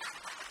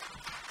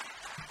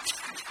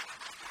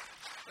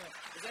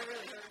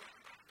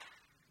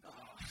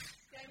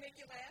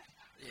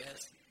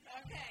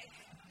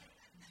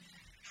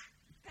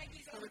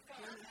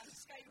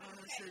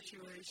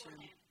situation.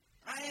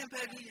 I am,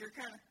 Peggy. You're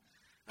kind of...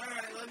 All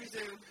right, love you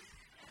too.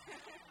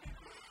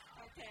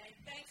 Okay,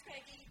 thanks,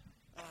 Peggy.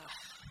 Bye.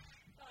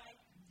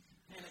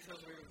 Man, it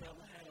feels weird without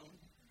my hat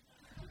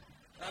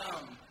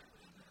on.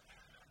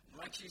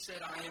 Like she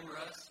said, I am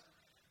Russ.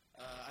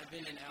 I've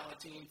been in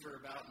Alateen for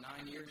about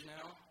 9 years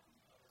now.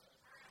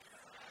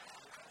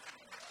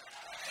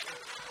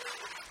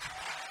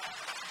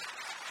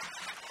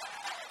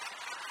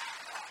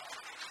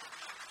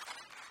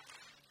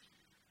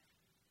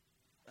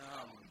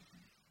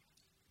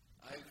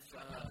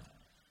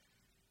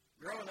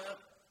 Growing up,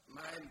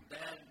 my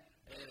dad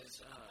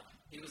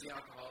he was the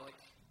alcoholic.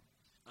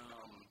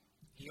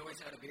 He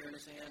always had a beer in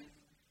his hand.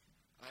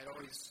 I'd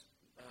always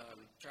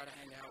try to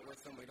hang out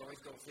with him. We'd always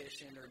go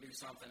fishing or do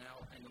something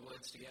out in the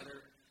woods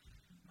together.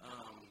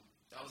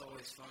 That was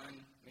always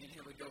fun. Me and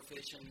him would go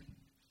fishing.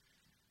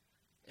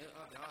 It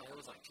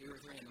was like 2 or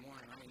 3 in the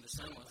morning. I mean, the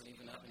sun wasn't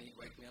even up, and he'd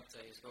wake me up and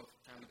say, it's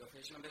time to go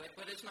fishing. I'd be like,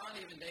 but it's not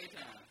even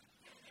daytime.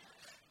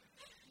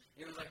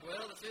 He was like,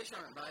 well, the fish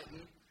aren't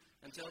biting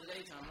until the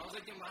daytime. And I was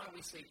like, then why don't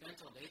we sleep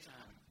until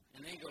daytime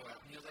and then go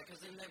out? And he was like,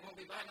 because then they won't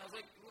be biting. I was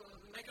like, well,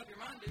 make up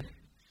your mind, dude.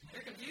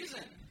 You're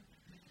confusing.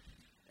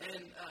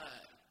 And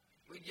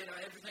we'd get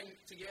everything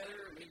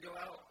together, and we'd go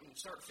out and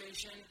start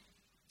fishing,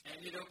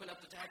 and you'd open up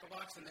the tackle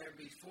box, and there'd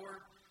be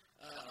 4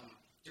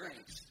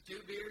 drinks,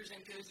 2 beers in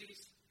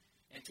koozies,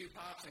 and 2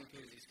 pops in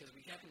koozies, because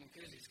we kept them in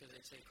koozies because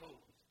they'd stay cold.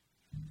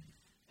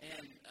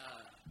 And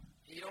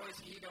he'd always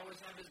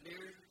have his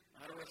beer.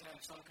 I'd always have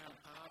some kind of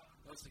pop,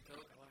 mostly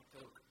Coke. I like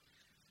Coke.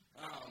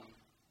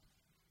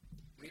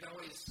 We'd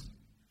always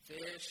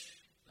fish,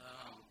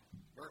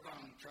 work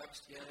on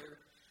trucks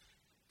together,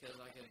 because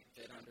I could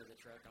fit under the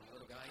truck. I'm a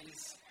little guy.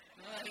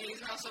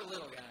 He's not so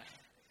little guy.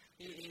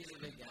 He's a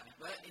big guy.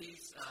 But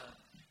he's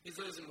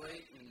losing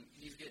weight, and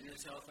he's getting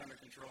his health under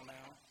control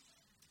now.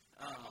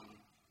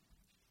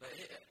 But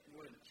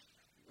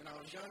when I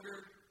was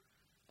younger,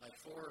 like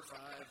 4 or 5,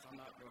 I'm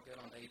not real good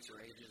on dates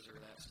or ages or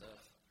that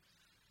stuff.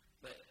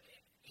 But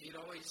he'd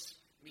always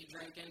be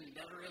drinking. He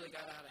never really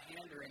got out of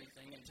hand or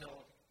anything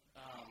until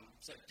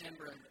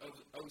September of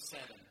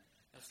 07.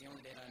 That's the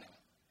only date I know.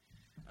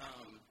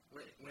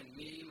 When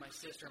me, my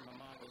sister, and my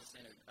mom was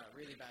in a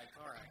really bad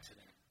car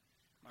accident.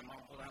 My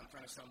mom pulled out in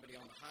front of somebody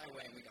on the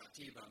highway, and we got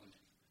T-boned.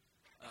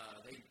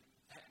 They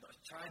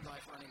tried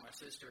life-finding my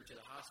sister to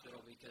the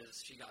hospital because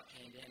she got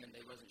pinned in, and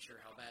they wasn't sure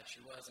how bad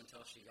she was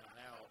until she got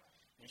out,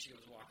 and she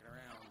was walking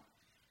around.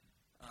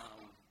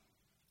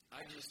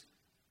 I just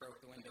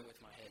broke the window with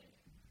my head.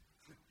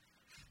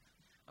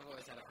 I've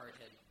always had a hard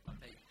head.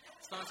 My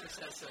sponsor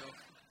says so.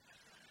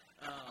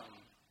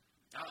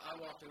 I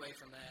walked away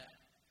from that.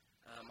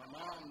 My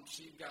mom,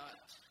 she got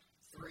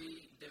 3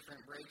 different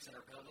breaks in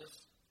her pelvis,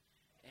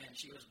 and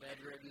she was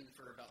bedridden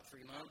for about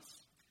 3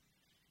 months.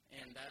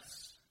 And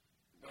that's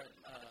what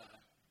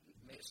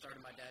started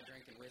my dad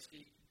drinking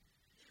whiskey.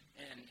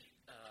 And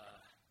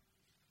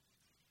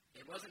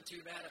it wasn't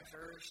too bad at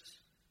first.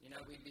 You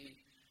know,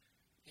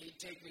 he'd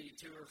take me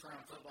to or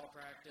from football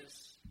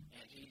practice,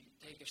 and he'd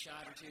take a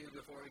shot or 2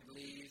 before he'd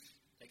leave,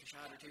 take a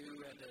shot or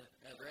 2 at the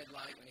red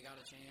light when he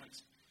got a chance,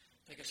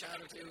 take a shot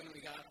or 2 when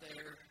we got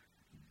there.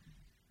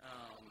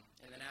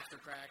 And then after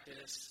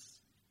practice,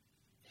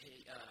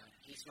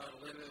 he smelled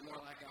a little bit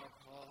more like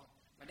alcohol.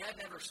 My dad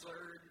never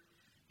slurred.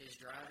 His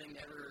driving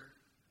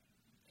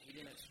he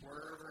didn't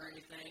swerve or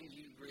anything.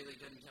 You really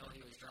couldn't tell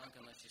he was drunk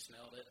unless you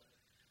smelled it.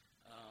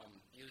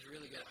 He was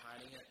really good at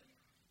hiding it.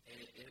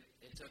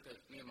 It took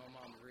me and my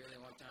mom a really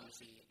long time to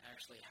see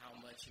actually how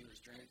much he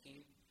was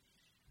drinking.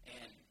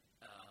 And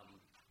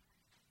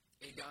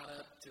it got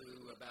up to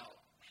about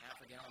half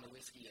a gallon of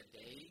whiskey a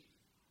day.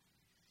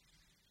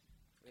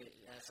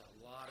 That's a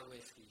lot of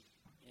whiskey.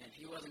 And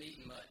he wasn't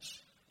eating much.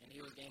 And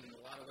he was gaining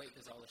a lot of weight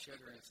because all the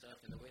sugar and stuff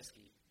in the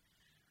whiskey.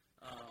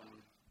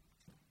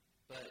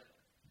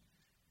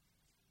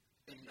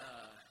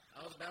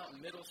 I was about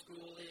in middle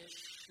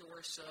school-ish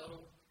or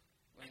so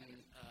when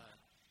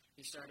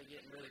he started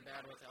getting really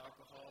bad with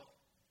alcohol.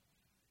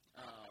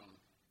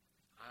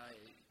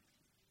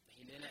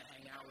 He didn't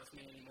hang out with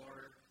me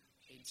anymore.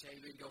 He'd say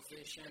we'd go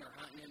fishing or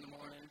hunting in the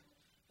morning.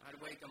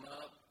 I'd wake him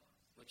up,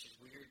 which is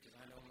weird because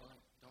I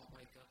don't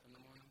wake up in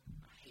the morning.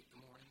 I hate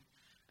the morning.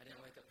 I didn't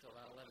wake up till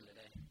about 11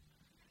 today.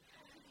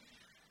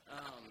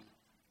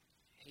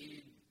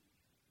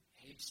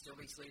 He'd still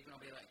be sleeping. I'll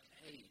be like,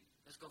 hey,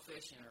 let's go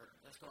fishing or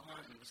let's go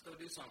hunting. Let's go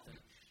do something.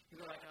 He'd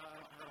be like,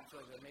 I don't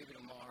feel good. Maybe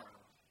tomorrow.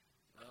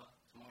 Well,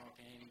 tomorrow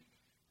came.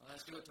 Well,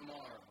 let's do it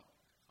tomorrow.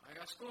 I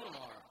got school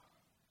tomorrow.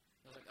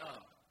 I was like, oh,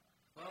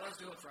 well, let's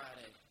do it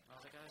Friday. I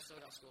was like, I still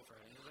got school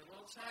Friday. He was like,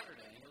 well, it's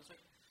Saturday. And he was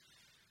like,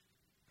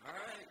 all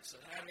right. So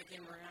Saturday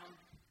came around.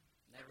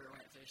 Never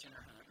went fishing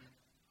or hunting.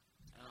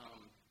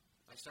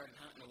 I started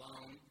hunting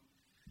alone,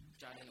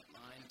 which I didn't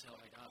mind until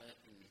I got it.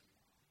 And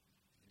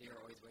the deer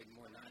always weighed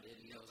more than I did,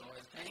 and it was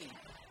always pain.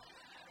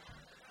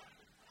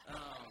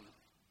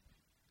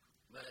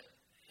 But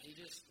he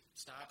just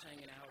stopped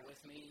hanging out with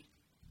me,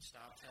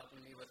 stopped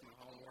helping me with my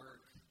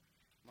homework.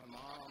 My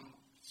mom,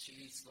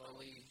 she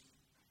slowly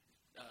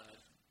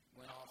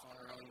went off on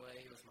her own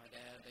way with my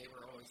dad. They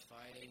were always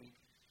fighting.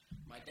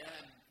 My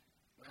dad,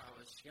 when I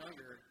was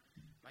younger,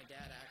 my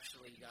dad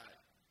actually got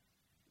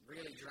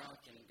really drunk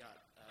and got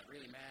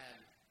really mad.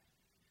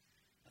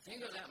 I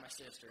think it was at my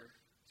sister.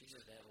 She's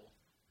a devil.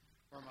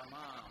 Or my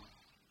mom.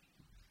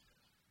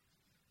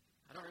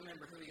 I don't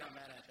remember who he got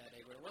mad at that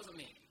day, but it wasn't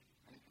me.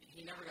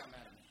 He never got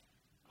mad at me.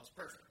 I was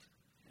perfect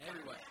in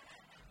every way.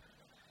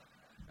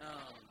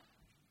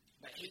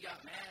 But he got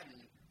mad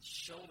and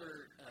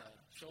shoulder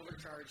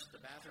charged the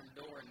bathroom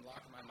door and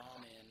locked my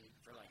mom in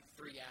for like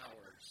 3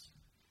 hours.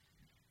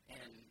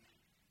 And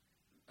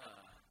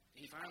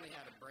he finally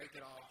had to break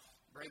it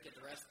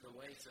the rest of the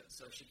way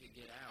so she could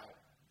get out.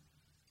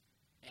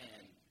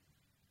 And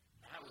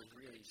that was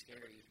really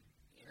scary.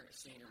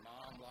 Seeing your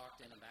mom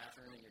locked in a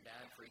bathroom and your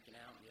dad freaking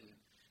out and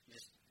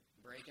just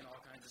breaking all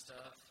kinds of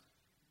stuff.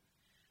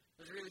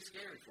 It was really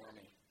scary for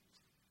me.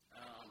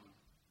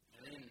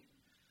 And then,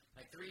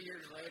 like 3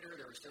 years later,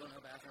 there was still no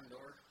bathroom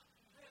door.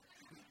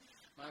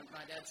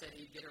 My dad said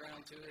he'd get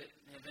around to it,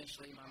 and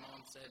eventually my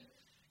mom said,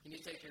 "Can you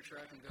take your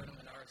truck and go to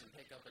Menards and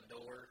pick up a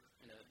door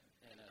and a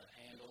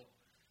handle?"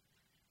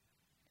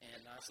 And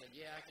I said,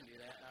 "Yeah, I can do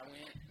that." And I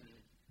went, and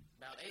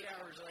about 8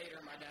 hours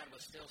later, my dad was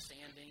still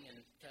sanding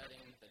and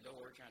cutting the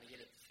door, trying to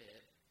get it to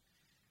fit.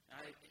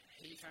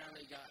 He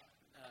finally got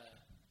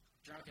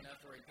drunk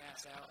enough where he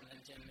passed out, and in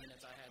 10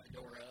 minutes I had the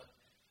door up,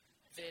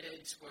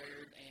 fitted,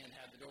 squared, and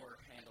had the door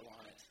handle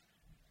on it.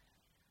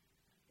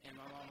 And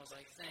my mom was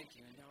like, "Thank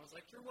you." And I was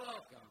like, "You're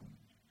welcome."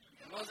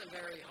 It wasn't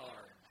very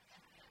hard.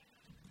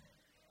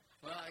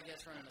 Well, I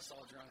guess running a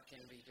stall drunk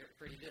can be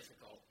pretty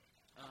difficult.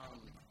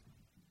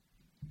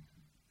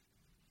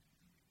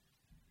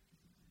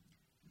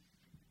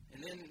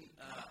 And then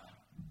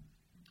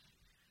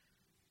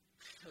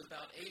it was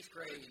about 6th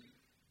grade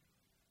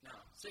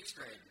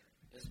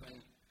is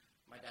when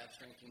my dad's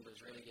drinking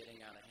was really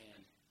getting out of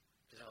hand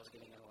because I was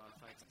getting in a lot of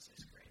fights in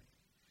 6th grade.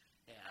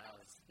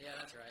 Yeah,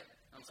 that's right.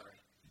 I'm sorry.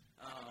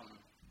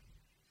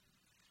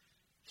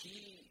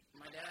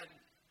 My dad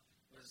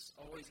was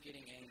always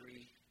getting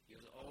angry. He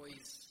was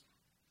always,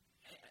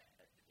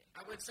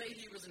 I would say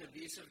he was an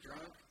abusive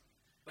drunk,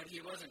 but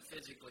he wasn't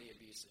physically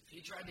abusive.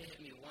 He tried to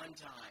hit me one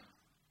time,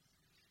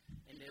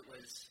 and it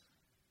was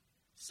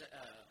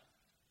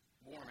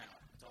warm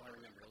out. That's all I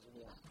remember. It was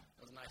warm.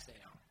 It was a nice day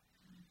out.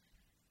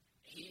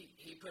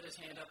 He put his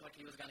hand up like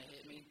he was going to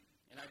hit me,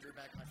 and I drew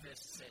back my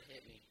fist and said,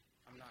 "Hit me.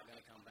 I'm not going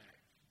to come back."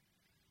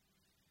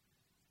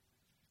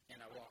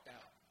 And I walked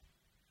out.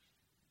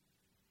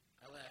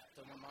 I left.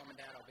 Told my mom and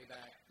dad I'll be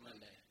back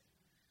Monday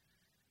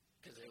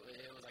because it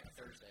was like a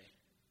Thursday.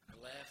 I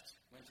left,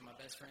 went to my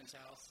best friend's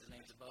house. His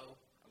name's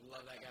Bo. I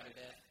love that guy to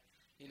death.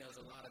 He knows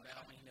a lot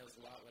about me. He knows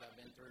a lot what I've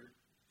been through.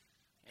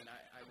 And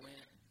I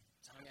went,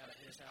 hung out at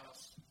his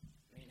house.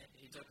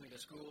 He took me to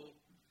school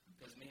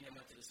because me and him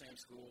went to the same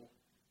school.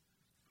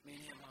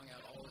 Me and him hung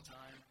out all the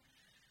time.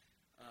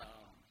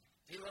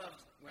 He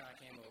loved when I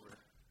came over,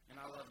 and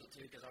I loved it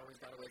too because I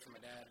always got away from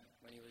my dad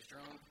when he was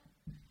drunk.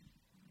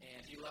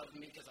 And he loved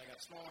me because I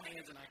got small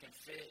hands and I can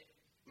fit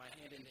my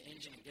hand in the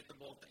engine and get the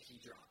bolt that he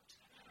dropped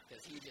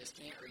because he just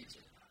can't reach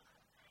it.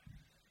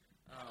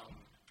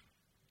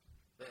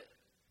 But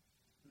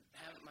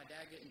having my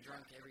dad getting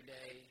drunk every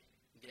day,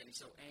 getting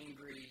so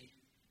angry,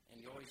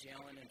 and always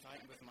yelling and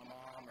fighting with my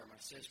mom or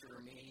my sister or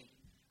me,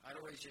 I'd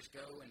always just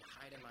go and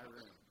hide in my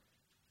room.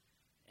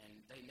 And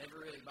they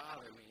never really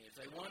bothered me. If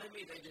they wanted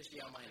me, they'd just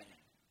yell my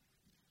name.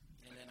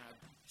 And then I'd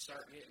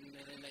and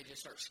then they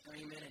just start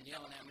screaming and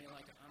yelling at me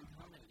like, "I'm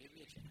coming, give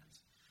me a chance.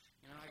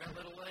 I got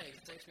little legs.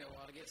 It takes me a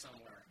while to get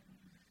somewhere."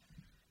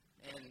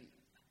 And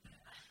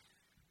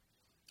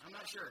I'm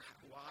not sure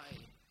why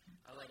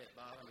I let it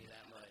bother me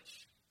that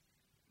much,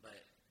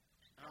 but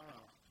I don't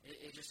know.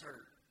 It just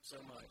hurt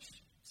so much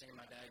seeing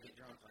my dad get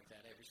drunk like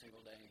that every single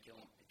day and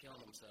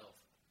killing himself.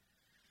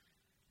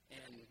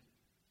 And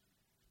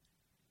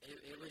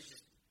it was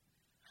just,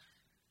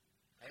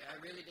 I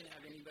really didn't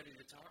have anybody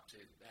to talk to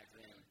back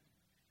then.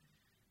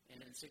 And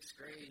in 6th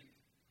grade,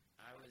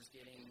 I was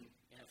getting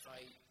in a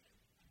fight.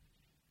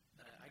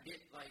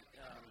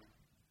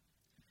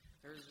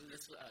 There was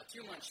this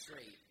 2 months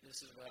straight,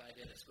 this is what I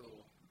did at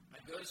school.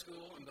 I'd go to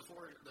school, and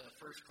before the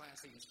first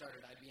class even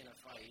started, I'd be in a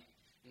fight,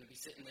 and I'd be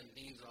sitting in the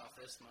dean's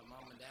office. My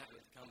mom and dad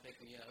would come pick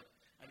me up.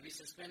 I'd be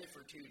suspended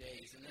for 2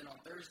 days, and then on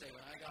Thursday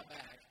when I got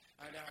back,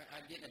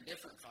 I'd get in a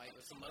different fight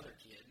with some other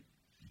kid,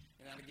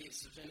 and I'd get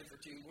suspended for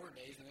 2 more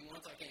days, and then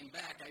once I came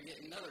back, I'd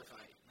get another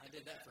fight. I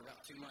did that for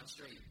about 2 months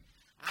straight.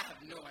 I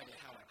have no idea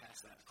how I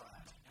passed that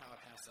class, how I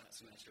passed that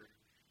semester.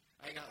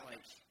 I got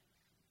like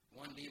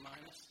 1 D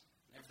minus.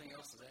 Everything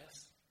else is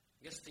S.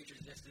 I guess the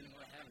teachers just didn't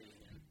want to have me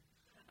again.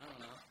 I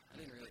don't know. I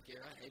didn't really care.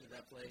 I hated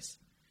that place.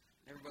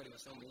 Everybody was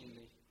so mean to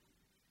me.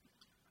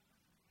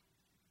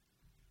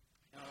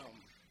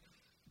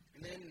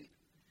 And then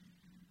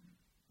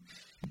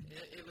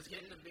it was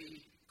getting to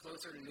be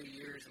closer to New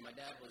Year's, and my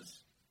dad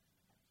was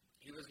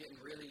getting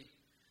really,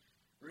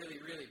 really,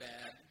 really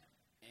bad,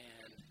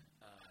 and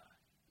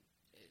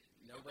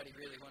nobody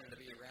really wanted to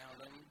be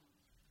around him.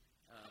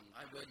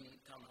 I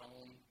wouldn't come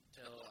home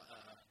till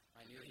I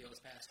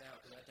passed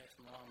out because I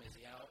texted my mom, is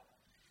he out?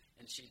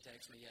 And she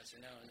texted me yes or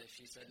no. And if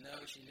she said no,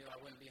 she knew I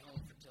wouldn't be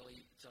home till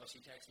she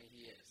texted me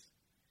he is.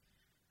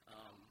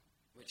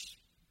 Which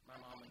my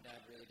mom and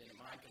dad really didn't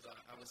mind because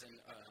I was in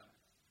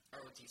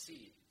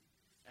ROTC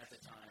at the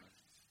time.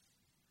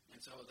 And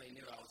so they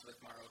knew I was with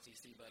my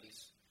ROTC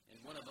buddies. And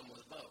one of them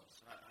was Bo.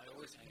 So I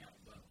always hang out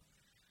with Bo.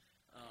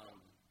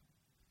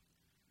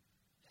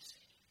 Let's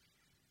see.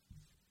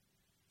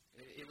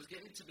 It was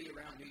getting to be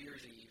around New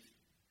Year's Eve.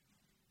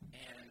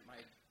 And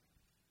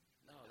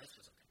this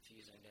was a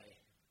confusing day.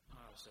 Oh,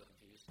 I was so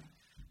confused.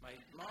 My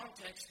mom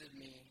texted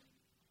me,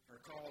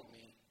 or called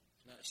me.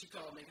 No, she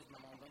called me because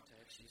my mom don't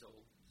text. She's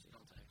old. She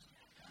don't text.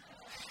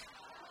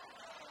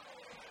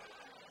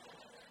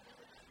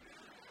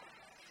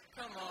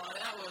 Come on,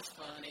 that was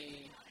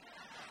funny.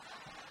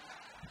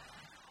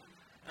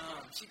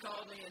 She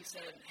called me and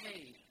said,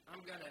 "Hey,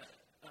 I'm gonna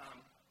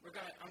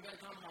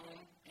come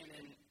home, and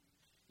then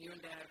you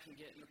and Dad can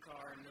get in the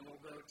car, and then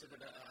we'll go to the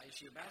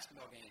ISU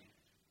basketball game,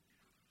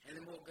 and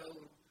then we'll go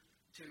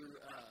to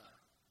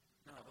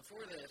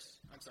before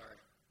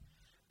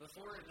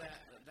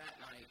that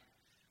night,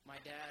 my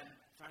dad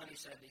finally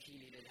said that he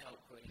needed help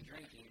quitting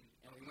drinking,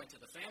 and we went to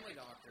the family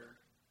doctor,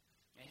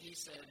 and he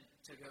said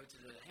to go to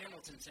the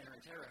Hamilton Center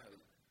in Terre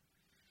Haute.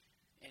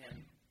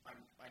 And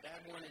my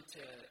dad wanted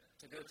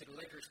to go to the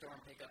liquor store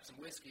and pick up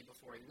some whiskey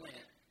before he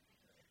went,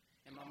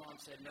 and my mom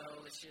said, no,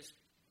 let's just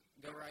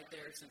go right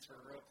there since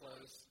we're real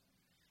close.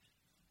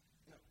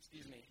 No,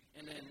 excuse me.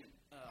 And then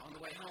on the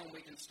way home,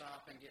 we can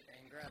stop and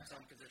grab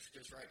some because it's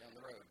just right down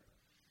the road.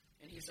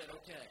 And he said,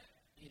 okay.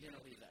 He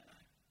didn't leave that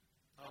night.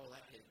 Oh,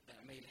 that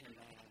made him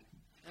mad.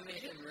 That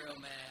made him real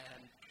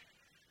mad.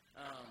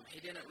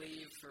 He didn't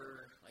leave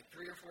for like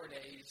 3 or 4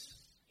 days.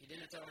 He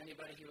didn't tell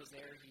anybody he was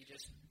there. He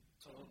just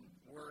told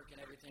work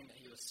and everything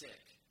that he was sick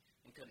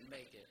and couldn't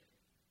make it.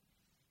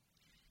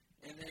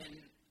 And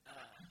then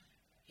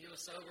he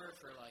was sober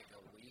for like a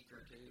week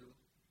or two.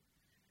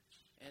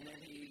 And then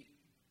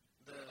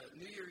the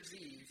New Year's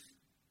Eve,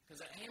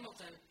 because at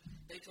Hamilton,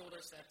 they told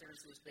us that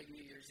there's this big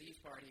New Year's Eve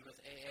party with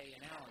AA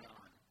and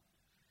Al-Anon.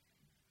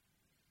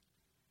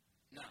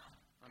 No,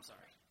 I'm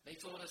sorry. They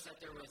told us that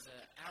there was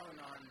an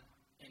Al-Anon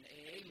and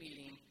AA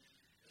meeting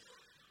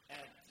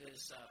at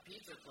this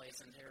pizza place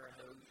in Terre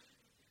Haute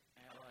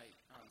at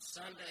on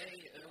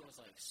Sunday. It was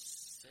like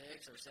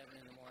 6 or 7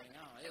 in the morning.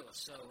 Oh, it was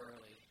so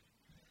early.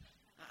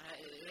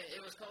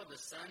 It was called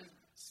the Sunshine.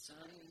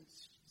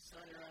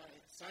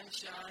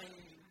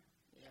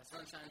 Yeah,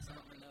 Sunshine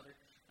something or another.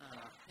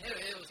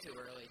 It was too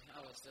early.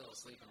 I was still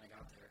asleep when I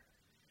got there.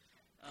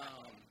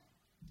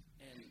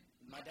 And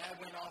my dad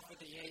went off with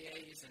the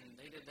AAs, and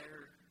they did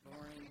their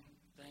boring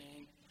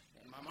thing.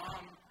 And my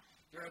mom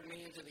drug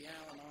me into the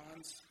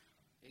Al-Anons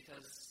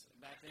because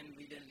back then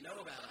we didn't know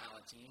about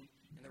Alateen,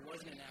 and there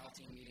wasn't an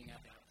Alateen meeting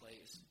at that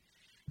place.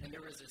 And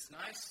there was this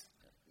nice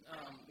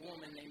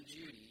woman named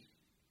Judy,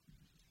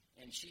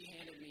 and she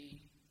handed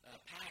me a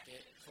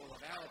packet full of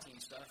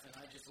Alateen stuff, and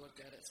I just looked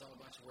at it, saw a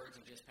bunch of words,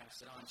 and just passed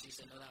it on. She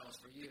said, no, that was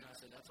for you. And I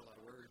said, that's a lot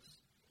of words.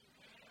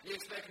 You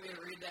expect me to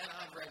read that?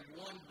 I've read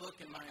one book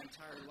in my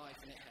entire life,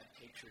 and it had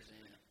pictures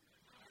in it.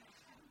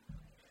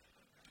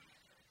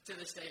 To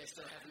this day, I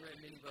still haven't read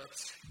many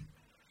books.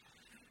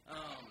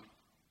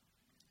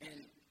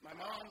 And my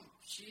mom,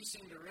 she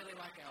seemed to really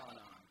like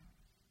Al-Anon.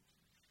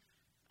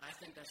 I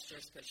think that's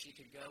just because she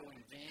could go and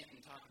vent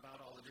and talk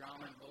about all the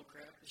drama and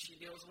bullcrap that she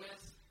deals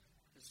with,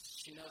 because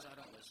she knows I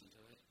don't listen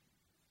to it.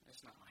 That's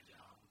not my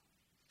job.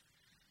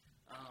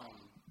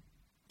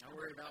 I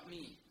worry about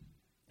me,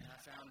 and I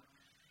found.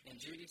 And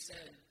Judy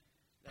said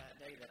that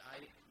day that I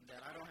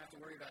don't have to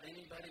worry about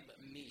anybody but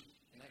me.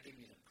 And that gave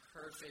me the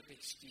perfect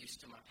excuse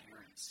to my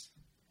parents.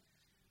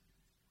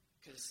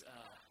 Because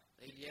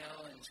they'd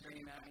yell and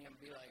scream at me and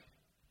be like,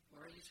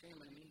 why are you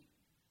screaming at me?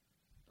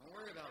 Don't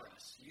worry about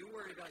Russ. You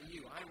worry about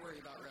you. I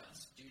worry about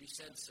Russ. Judy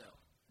said so.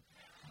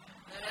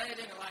 And I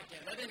didn't like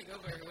that. That didn't go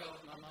very well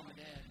with my mom and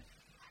dad.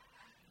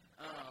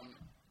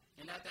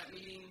 And at that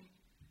meeting,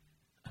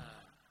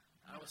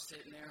 I was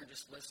sitting there and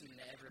just listening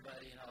to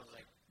everybody, and I was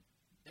like,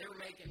 they were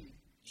making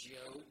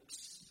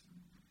jokes,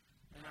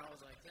 and I was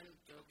like, them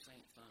jokes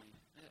ain't funny.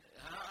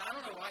 I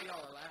don't know why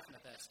y'all are laughing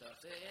at that stuff.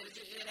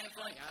 It ain't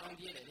funny. I don't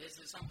get it. Is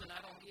it something I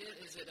don't get?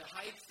 Is it a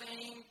height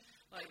thing?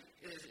 Like,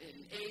 is it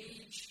an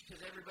age?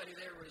 Because everybody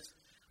there was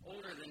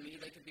older than me.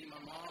 They could be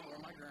my mom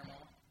or my grandma.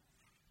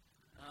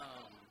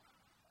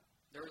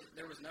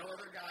 There was no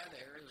other guy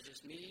there. It was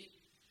just me.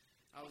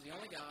 I was the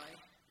only guy,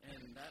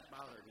 and that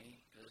bothered me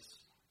because,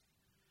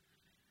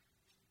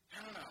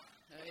 I don't know.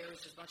 It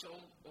was just a bunch of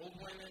old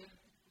women.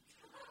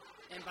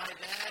 And by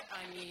that,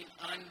 I mean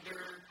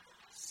under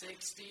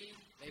 60.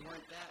 They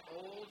weren't that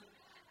old,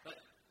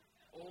 but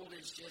old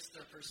is just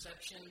a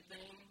perception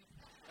thing.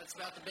 That's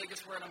about the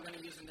biggest word I'm going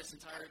to use in this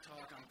entire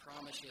talk. I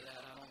promise you that.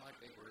 I don't like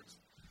big words.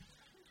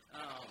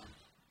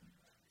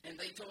 And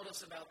they told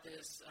us about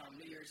this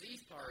New Year's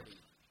Eve party.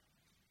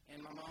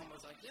 And my mom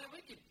was like, yeah, we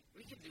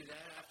could do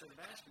that after the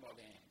basketball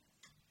game.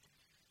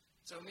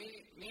 So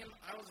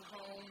I was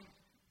home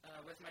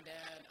with my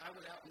dad. I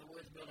was out in the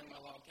woods building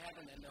my log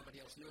cabin that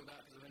nobody else knew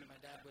about because when my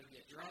dad would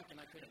get drunk and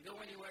I couldn't go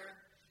anywhere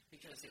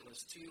because it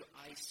was too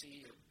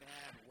icy or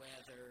bad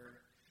weather,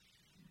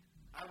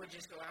 I would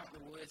just go out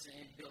in the woods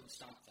and build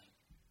something.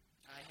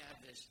 I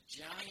had this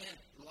giant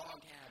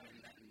log cabin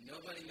that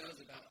nobody knows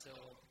about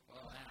till,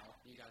 well, now.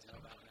 You guys know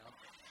about it now.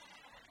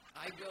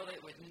 I built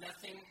it with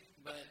nothing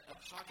but a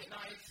pocket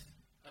knife,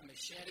 a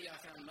machete I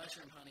found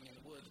mushroom hunting in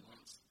the woods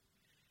once,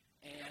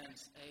 and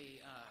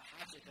a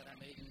hatchet that I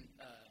made in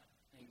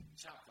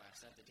shop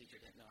class that the teacher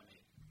didn't know I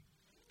made.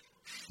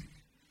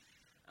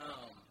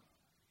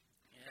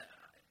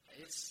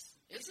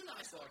 It's a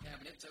nice log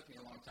cabin. It took me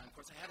a long time. Of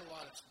course, I had a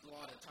lot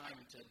of time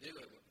to do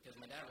it because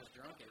my dad was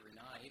drunk every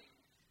night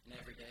and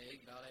every day.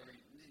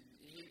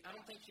 I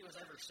don't think he was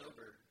ever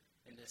sober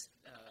in this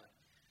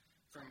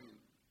from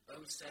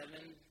 07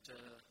 to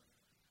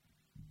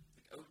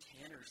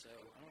 010 or so.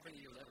 I don't think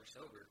he was ever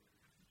sober.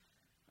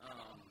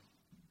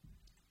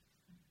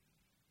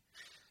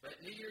 But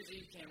New Year's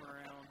Eve came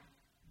around.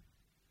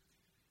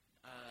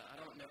 I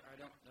don't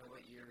know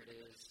what year it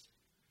is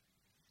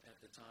at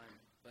the time,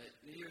 but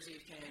New Year's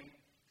Eve came,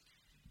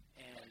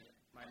 and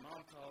my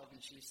mom called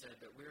and she said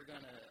that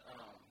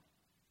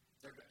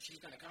she's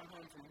gonna come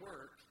home from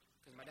work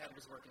because my dad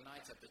was working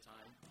nights at the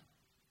time,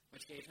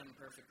 which gave him a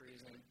perfect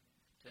reason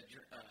to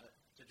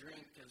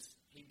drink because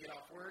he'd get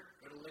off work,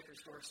 go to the liquor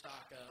store,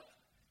 stock up,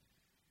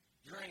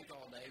 drink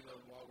all day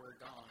while we're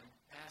gone,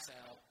 pass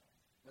out,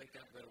 wake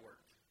up, go to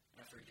work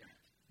after he drank.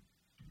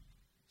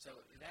 So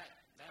that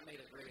made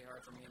it really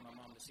hard for me and my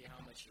mom to see how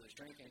much she was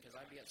drinking because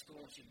I'd be at school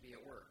and she'd be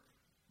at work.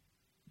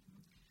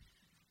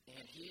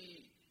 And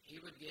he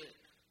would get,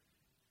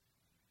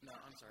 no,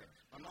 I'm sorry.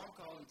 My mom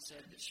called and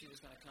said that she was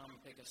going to come and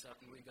pick us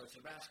up and we'd go to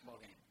a basketball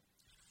game.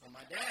 Well,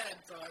 my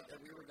dad thought that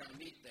we were going to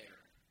meet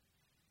there.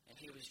 And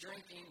he was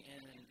drinking,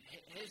 and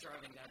his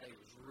driving that day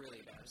was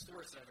really bad. It's the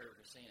worst I've ever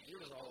seen. He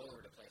was all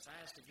over the place. I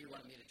asked if he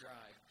wanted me to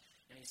drive,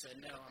 and he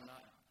said, no, I'm not.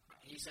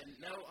 He said,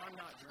 no, I'm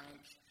not drunk.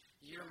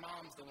 Your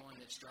mom's the one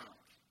that's drunk.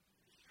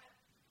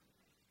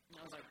 And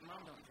I was like,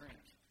 Mom don't drink.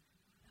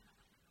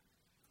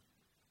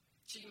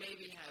 She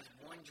maybe has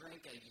one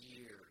drink a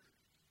year,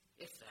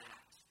 if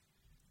that.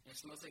 And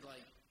it's mostly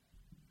like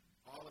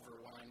Oliver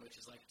wine, which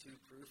is like 2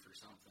 proof or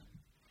something.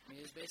 I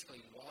mean, it's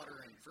basically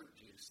water and fruit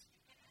juice.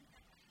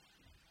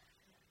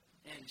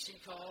 And she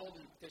called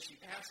because she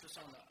passed us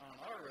on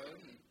our road,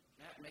 and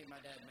that made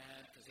my dad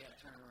mad because he had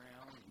to turn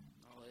around and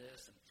all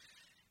this.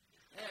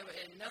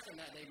 And nothing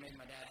that day made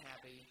my dad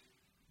happy.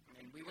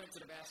 And we went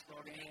to the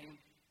basketball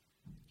game,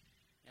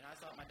 and I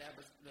thought my dad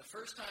was, the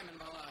first time in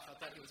my life, I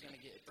thought he was going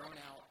to get thrown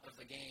out of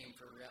the game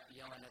for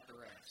yelling at the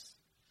refs.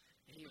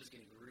 And he was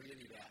getting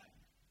really bad.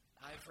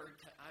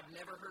 I've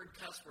never heard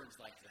cuss words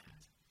like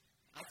that.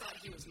 I thought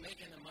he was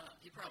making them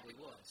up. He probably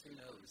was. Who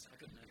knows? I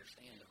couldn't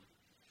understand him.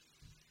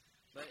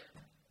 But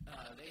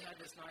they had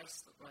this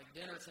nice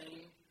dinner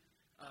thing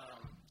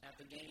at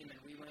the game, and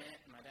we went.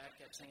 And my dad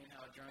kept saying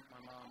how drunk my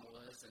mom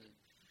was,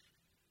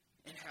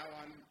 and how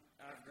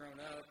I've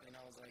grown up. And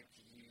I was like,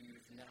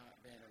 you've not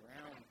been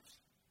around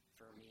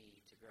for me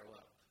to grow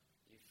up.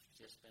 You've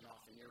just been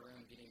off in your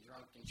room getting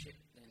drunk and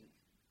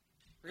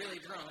really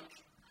drunk.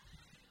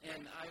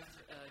 And I've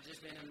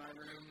just been in my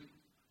room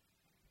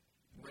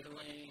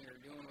whittling or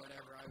doing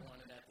whatever I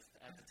wanted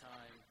at the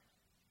time.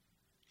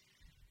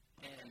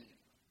 And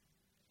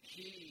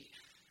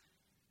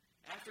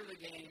after the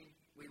game,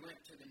 we went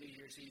to the New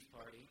Year's Eve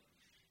party,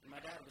 and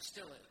my dad was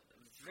still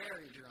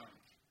very drunk.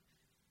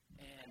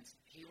 And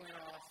he went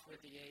off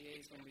with the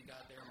AAs when we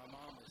got there.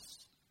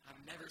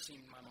 I've never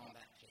seen my mom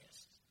that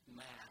pissed.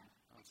 Mad.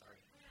 I'm sorry.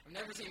 I've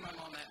never seen my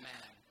mom that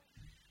mad.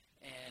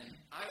 And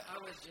I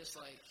was just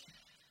like,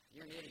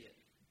 you're an idiot.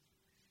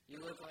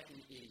 You look like an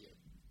idiot.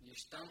 You're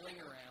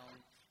stumbling around.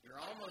 You're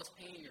almost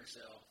peeing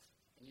yourself,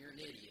 and you're an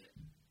idiot.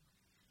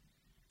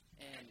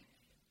 And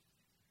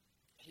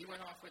he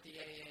went off with the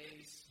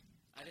AAs.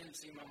 I didn't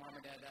see my mom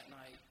or dad that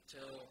night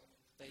till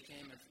they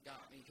came and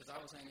got me because I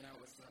was hanging out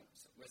with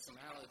some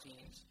Allo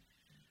teens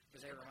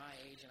because they were my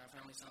age, and I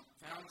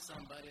found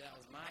somebody that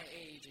was my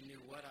age and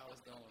knew what I was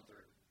going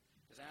through.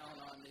 Because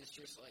Al-Anon is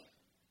just like,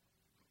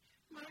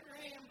 my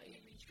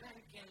grandbaby's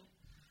drinking.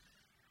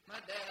 My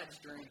dad's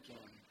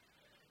drinking.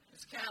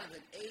 It's kind of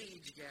an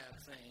age gap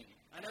thing.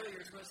 I know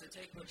you're supposed to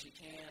take what you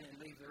can and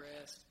leave the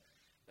rest,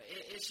 but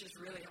it's just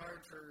really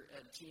hard for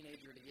a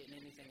teenager to get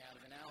anything out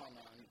of an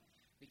Al-Anon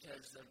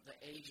because the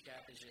age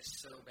gap is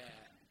just so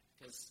bad.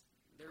 Because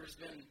there's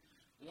been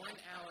one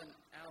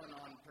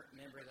Al-Anon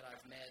member that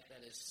I've met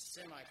that is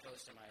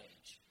semi-close to my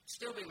age.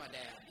 Still be my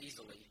dad,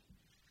 easily.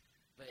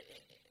 But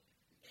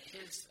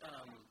his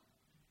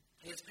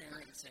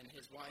parents and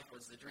his wife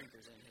was the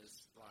drinkers in his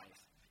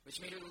life,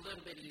 which made it a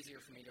little bit easier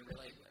for me to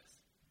relate with.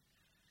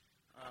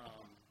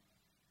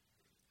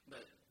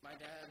 But my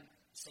dad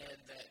said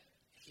that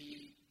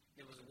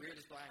it was the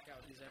weirdest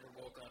blackout he's ever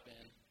woke up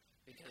in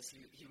because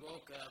he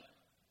woke up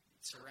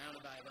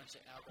surrounded by a bunch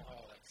of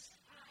alcoholics.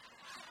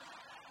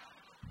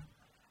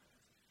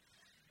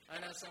 I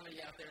know some of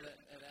you out there that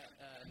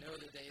know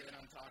the day that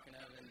I'm talking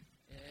of, and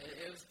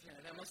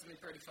That must have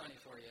been pretty funny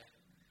for you.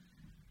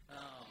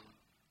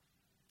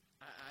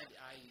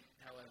 I,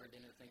 however,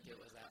 didn't think it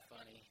was that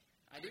funny.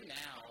 I do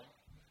now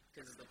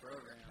because of the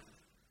program,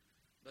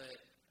 but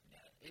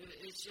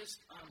it's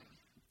just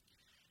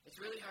it's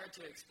really hard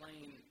to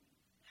explain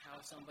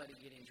how somebody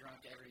getting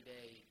drunk every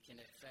day can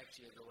affect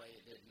you the way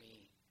it did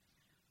me.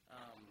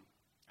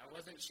 I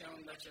wasn't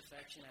shown much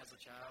affection as a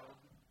child.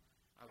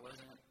 I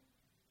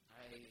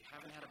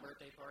haven't had a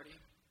birthday party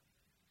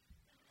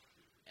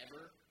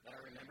ever that I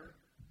remember.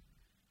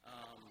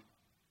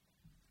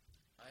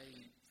 I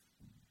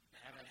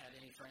haven't had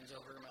any friends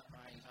over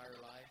my entire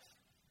life.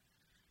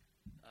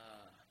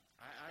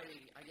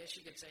 I guess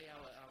you could say I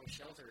was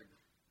sheltered,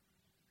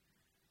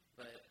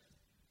 but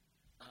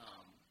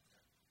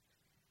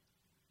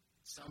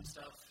some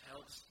stuff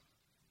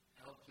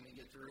helped me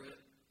get through it.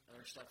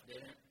 Other stuff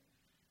didn't.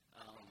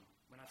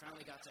 When I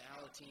finally got to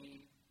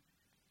Alateen,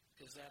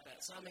 because at that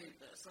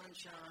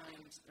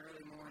sunshine,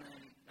 early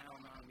morning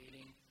Al-Anon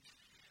meeting,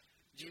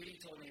 Judy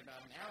told me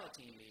about an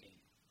Alateen meeting.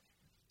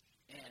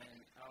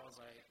 And I was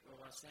like, well,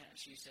 what's that? And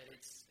she said,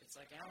 it's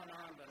like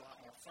Al-Anon, but a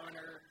lot more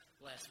funner,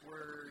 less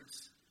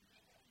words,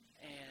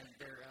 and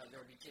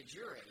there'll be kids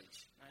your age.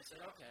 And I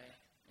said, okay.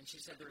 And she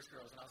said there's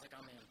girls, and I was like,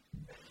 I'm in.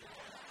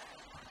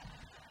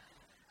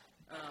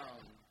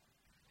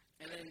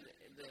 And then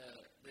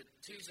the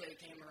Tuesday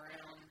came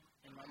around,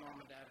 and my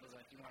mom and dad was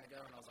like, you want to go?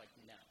 And I was like,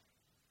 no.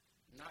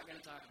 I'm not going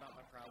to talk about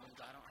my problems.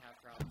 I don't have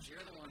problems.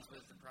 You're the ones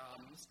with the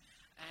problems.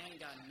 I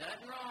ain't got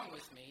nothing wrong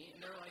with me.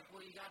 And they're like,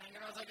 well, you got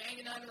anger? I was like,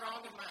 ain't nothing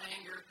wrong with my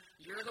anger.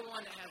 You're the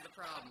one that has the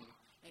problem.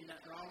 Ain't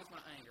nothing wrong with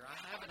my anger. I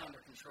have it under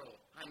control.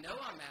 I know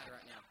I'm mad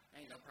right now.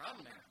 Ain't no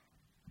problem there.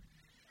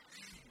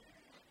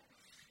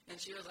 And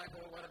she was like,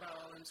 well, what about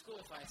all them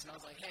school fights? And I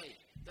was like, hey,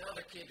 the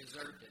other kid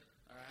deserved it,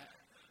 all right?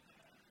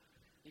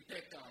 He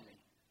picked on me.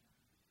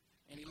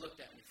 And he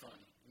looked at me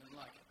funny. I didn't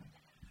like it.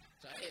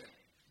 So I hit him.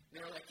 And they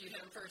were like, you hit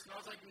him first. And I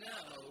was like,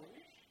 no.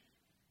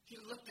 He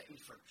looked at me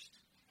first.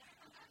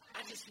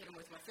 I just hit him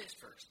with my fist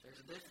first. There's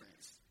a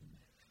difference.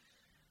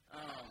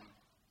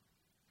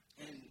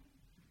 And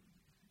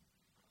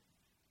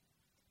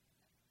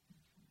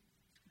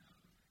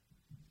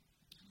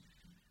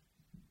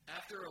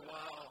after a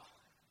while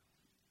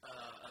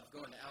of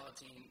going to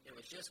Alateen, it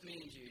was just me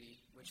and Judy,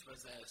 which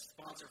was a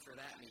sponsor for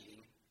that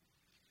meeting.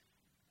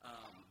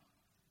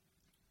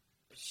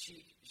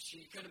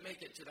 She couldn't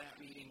make it to that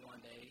meeting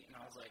one day, and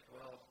I was like,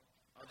 well,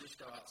 I'll just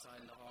go outside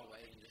in the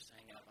hallway and just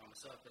hang out by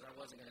myself, because I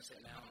wasn't going to sit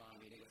in an Al-Anon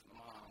meeting with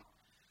my mom,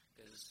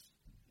 because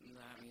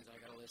that means I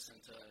got to listen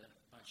to a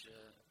bunch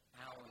of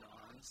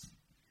Al-Anons.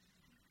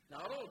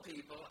 Not old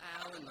people,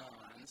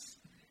 Al-Anons.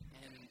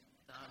 And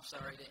I'm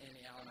sorry to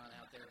any Al-Anon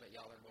out there, but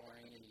y'all are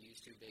boring and you use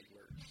too big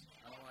words.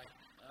 I don't like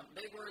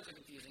big words are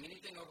confusing.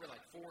 Anything over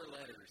like 4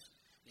 letters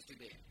is too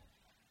big.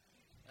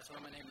 That's why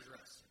my name is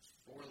Russ. It's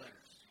 4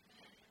 letters.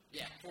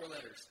 Yeah, 4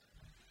 letters.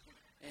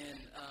 And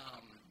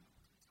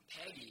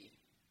Peggy,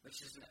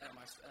 which is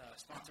my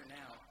sponsor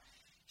now,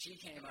 she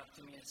came up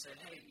to me and said,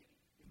 hey,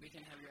 we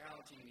can have your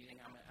Alateen meeting.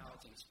 I'm an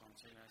Alateen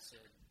sponsor. And I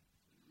said,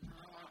 no,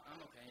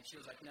 I'm okay. And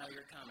she was like, no,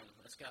 you're coming.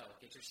 Let's go.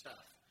 Get your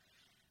stuff.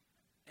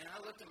 And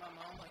I looked at my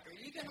mom like, are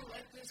you going to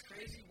let this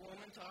crazy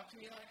woman talk to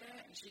me like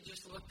that? And she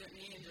just looked at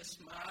me and just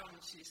smiled, and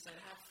she said,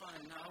 have fun.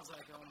 And I was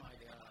like, oh, my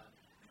God.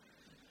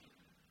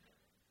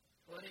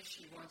 What if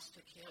she wants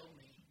to kill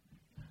me?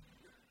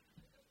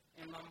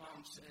 And my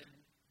mom said,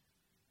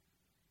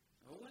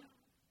 oh, what?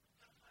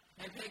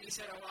 And Peggy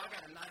said, oh, well, I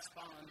got a nice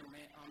spot on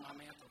my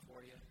mantle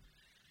for you.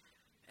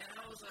 And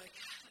I was like,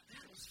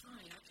 that was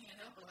funny. I can't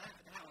help but laugh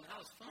at that one. That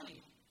was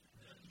funny.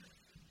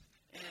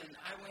 And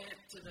I went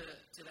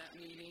to that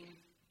meeting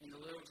in the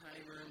little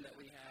tiny room that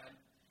we had,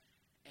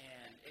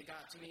 and it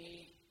got to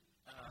me,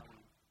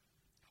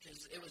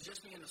 because it was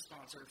just me and the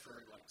sponsor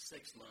for like 6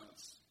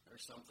 months or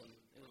something.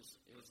 It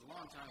was a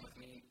long time with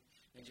me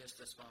and just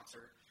the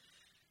sponsor.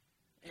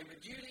 And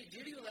but Judy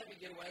would let me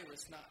get away with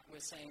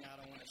saying I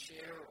don't want to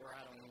share or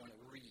I don't want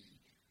to read.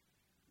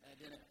 That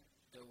didn't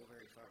go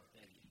very far with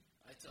Peggy.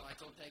 I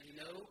told Peggy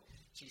no.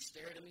 She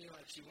stared at me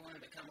like she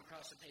wanted to come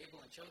across the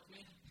table and choke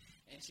me.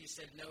 And she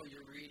said, no,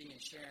 you're reading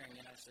and sharing.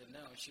 And I said,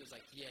 no. And she was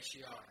like, yes,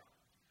 you are.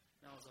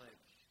 And I was like,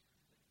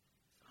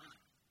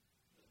 fine.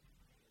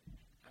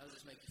 How does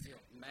this make you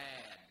feel?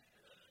 Mad.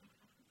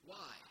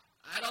 Why?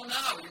 I don't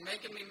know. You're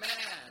making me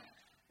mad.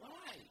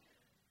 Why?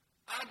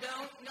 I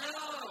don't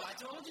know. I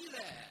told you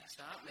that.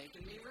 Stop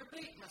making me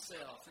repeat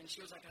myself. And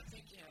she was like, I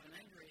think you have an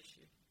anger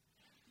issue.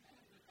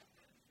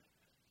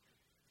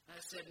 I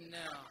said,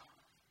 no.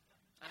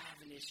 I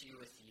have an issue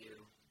with you.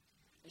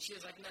 And she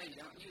was like, no, you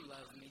don't. You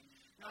love me.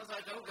 And I was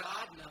like, oh,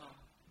 God, no.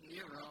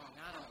 You're wrong.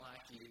 I don't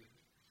like you.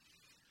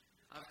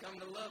 I've come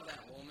to love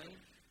that woman.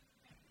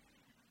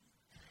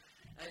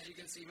 As you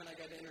can see, when I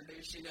got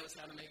introduced, she knows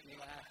how to make me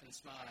laugh and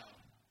smile,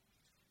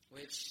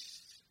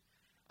 which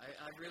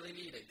I really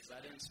needed, because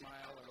I didn't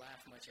smile or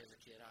laugh much as a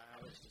kid.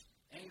 I was just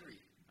angry.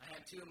 I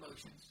had 2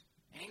 emotions,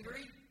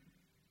 angry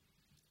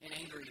and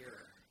angrier,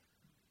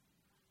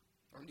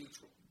 or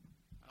neutral.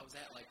 I I was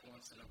at like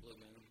once in a blue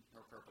moon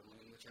or purple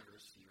moon, whichever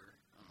is fewer.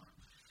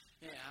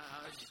 Yeah,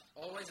 I was just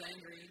always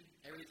angry.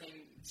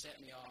 Everything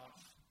set me off.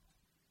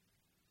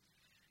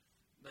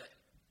 But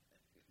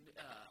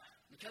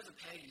because of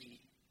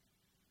Peggy,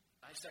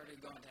 I started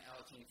going to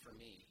Alateen for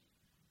me.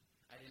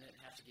 I didn't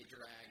have to get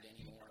dragged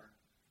anymore.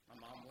 My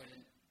mom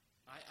wouldn't.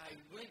 I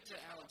went to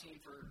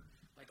Alateen for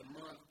like a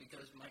month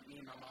because me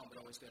and my mom would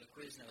always go to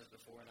Quiznos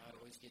before, and I'd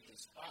always get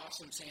this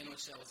awesome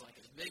sandwich that was like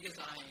as big as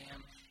I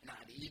am, and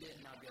I'd eat it,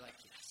 and I'd be like,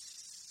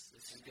 yes,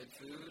 this is good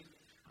food.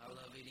 I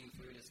love eating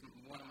food. It's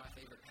one of my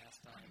favorite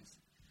pastimes.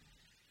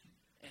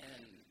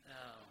 And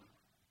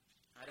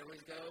I'd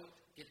always go,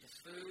 get this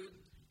food.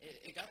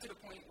 It got to the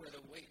point where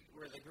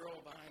the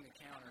girl behind the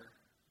counter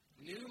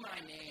knew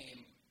my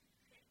name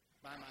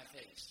by my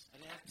face. I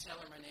didn't have to tell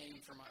her my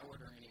name for my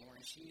order anymore,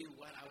 and she knew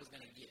what I was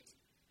going to get.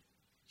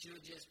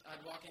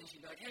 I'd walk in,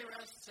 she'd be like, hey,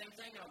 Russ, same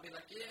thing? And I'll be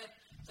like, yeah,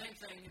 same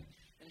thing.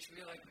 And she'd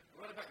be like,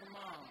 what about your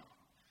mom?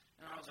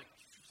 And I was like,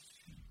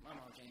 my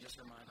mom changes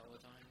her mind all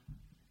the time.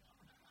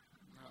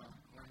 No,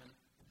 women.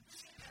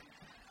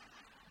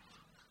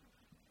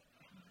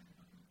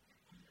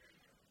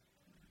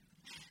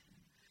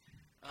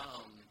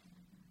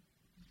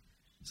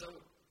 So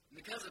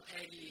because of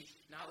Peggy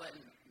not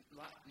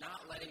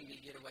letting me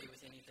get away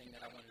with anything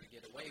that I wanted to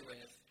get away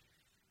with,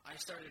 I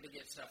started to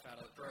get stuff out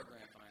of the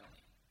program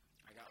finally.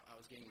 I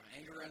was getting my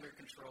anger under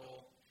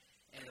control,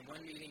 and in one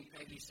meeting,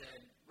 Peggy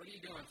said, what are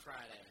you doing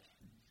Friday?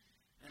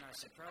 And I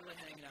said, probably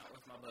hanging out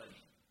with my buddy.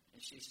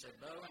 And she said,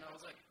 Bo, and I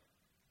was like,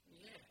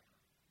 yeah.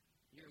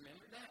 You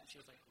remember that?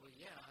 She was like, well,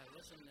 yeah, I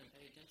listen and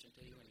pay attention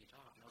to you when you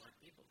talk. And I was like,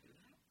 people do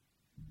that?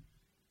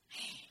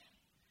 Man,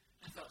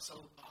 I felt so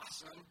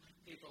awesome.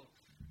 People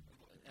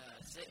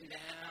sitting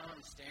down,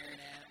 staring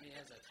at me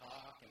as I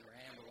talk and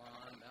ramble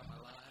on about my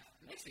life.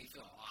 It makes me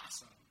feel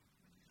awesome.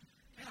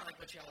 Kind of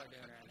like what y'all are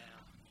doing right now.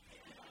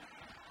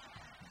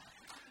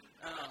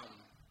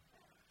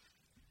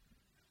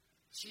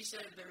 She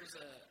said there's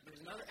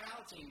another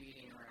Alateen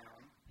meeting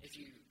around. If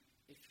you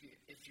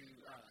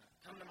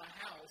come to my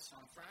house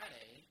on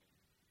Friday,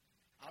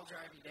 I'll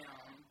drive you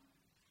down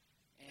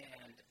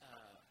and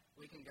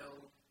we can go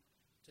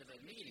to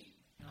the meeting.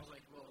 And I was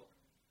like, well,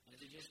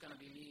 is it just going to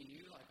be me and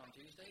you like on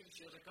Tuesday? And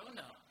she was like, oh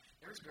no,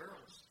 there's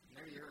girls and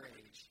they're your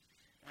age.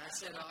 And I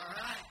said, all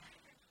right,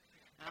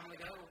 I'm going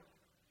to go.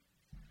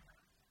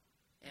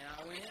 And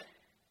I went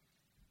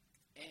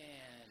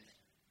and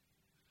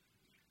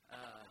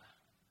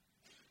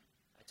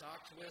I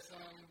talked with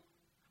them.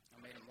 I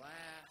made them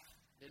laugh,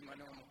 did my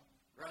normal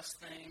Russ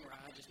thing where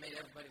I just made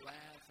everybody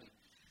laugh. And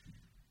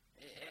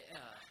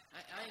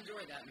I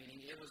enjoyed that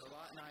meeting. It was a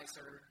lot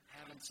nicer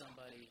having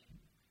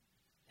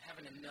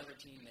another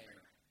team there.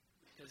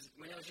 Because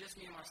when it was just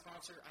me and my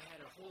sponsor, I had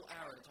a whole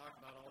hour to talk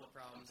about all the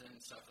problems and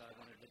stuff that I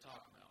wanted to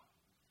talk about.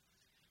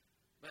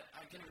 But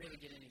I couldn't really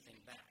get anything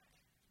back,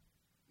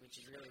 which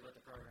is really what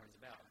the program's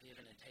about,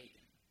 giving and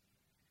taking.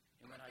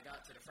 And when I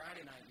got to the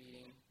Friday night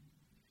meeting,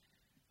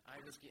 I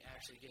was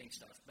actually getting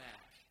stuff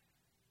back.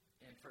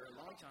 And for a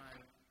long time,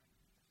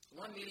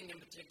 one meeting in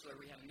particular,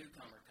 we had a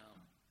newcomer come.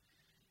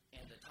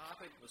 And the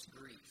topic was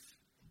grief,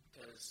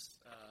 because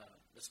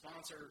the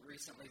sponsor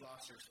recently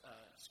lost her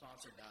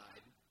sponsor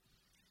died.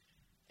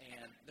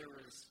 And there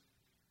was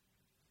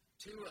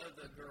two of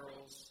the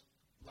girls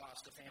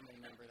lost a family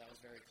member that was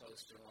very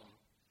close to them.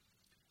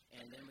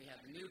 And then we had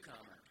the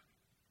newcomer.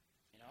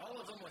 And all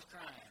of them was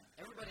crying.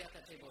 Everybody at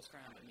that table was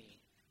crying but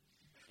me.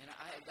 And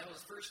that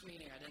was the first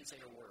meeting I didn't say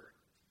a word.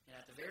 And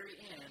at the very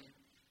end,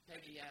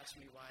 Peggy asked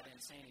me why I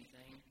didn't say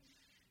anything.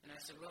 And I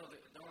said, well,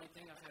 the only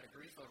thing I've had a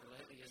grief over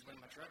lately is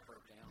when my truck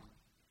broke down.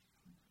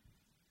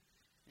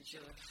 And she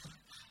was like,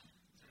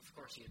 of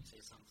course you'd say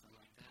something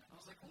like that.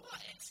 I was like,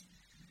 what?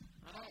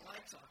 I don't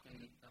like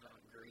talking about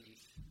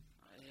grief.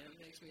 It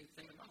makes me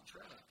think about my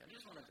truck. I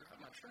just want to drive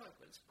my truck,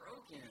 but it's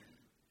broken.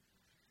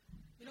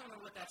 You don't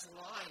know what that's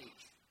like.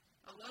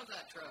 I love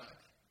that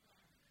truck.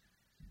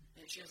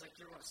 And she was like,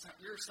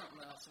 you're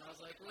something else. And I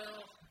was like,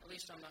 well, at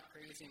least I'm not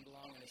crazy and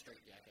belong in a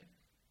straitjacket.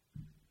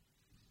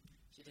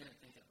 She didn't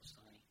think that was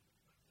funny.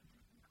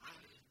 I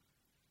did.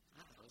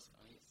 I thought it was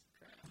funny as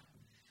crap.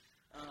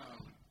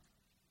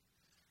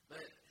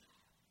 But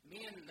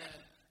being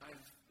that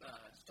I've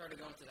started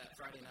going to that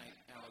Friday night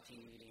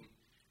Alateen meeting,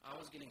 I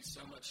was getting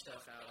so much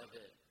stuff out of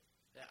it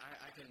that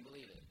I couldn't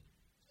believe it.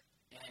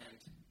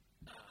 And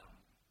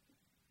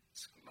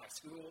my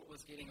school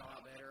was getting a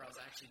lot better. I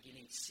was actually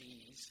getting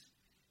C's.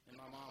 And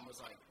my mom was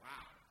like,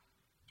 wow.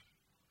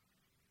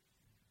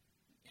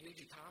 Who'd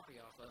you copy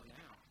off of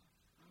now?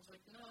 I was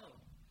like, no.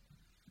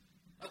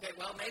 Okay,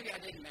 well, maybe I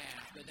did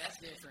math, but that's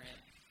different.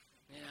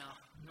 You know,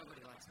 nobody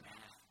likes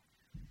math.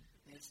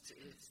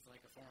 It's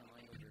like a foreign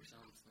language or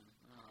something.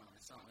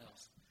 It's something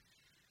else.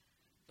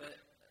 But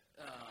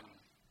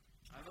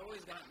I've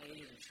always gotten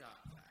A's in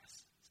shop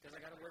class. It's because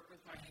I got to work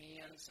with my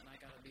hands, and I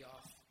got to be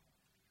off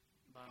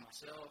by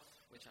myself,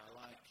 which I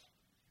like.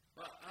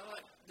 Well,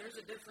 there's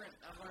a different,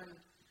 I've learned,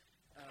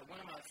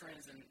 one of my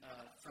friends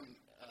from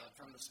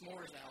the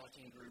S'mores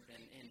Alateen group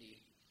in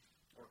Indy,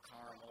 or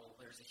caramel.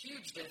 There's a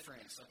huge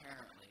difference,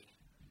 apparently.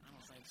 I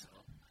don't think so.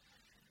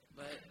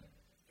 But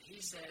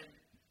he said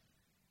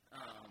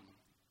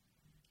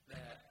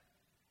that,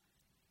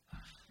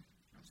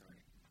 I'm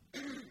sorry.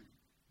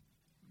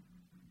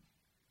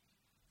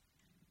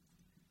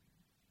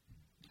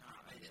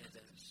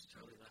 It just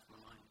totally left my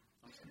mind.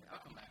 I'm sorry. I'll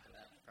come back to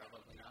that.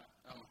 Probably not.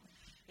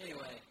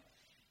 Anyway,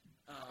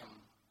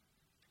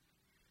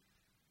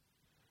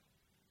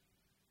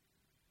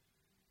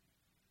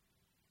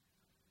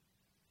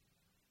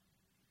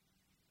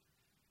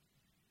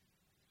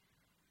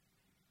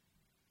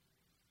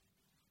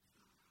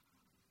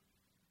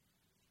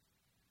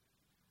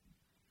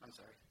 I'm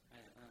sorry.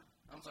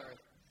 I'm sorry.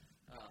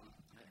 I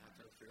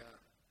totally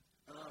forgot.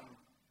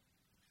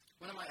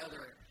 One of my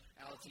other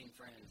Alateen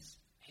friends,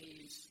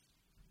 his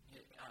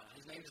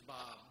name's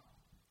Bob.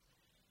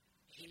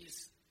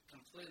 He's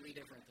completely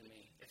different than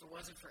me. If it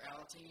wasn't for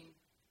Alateen,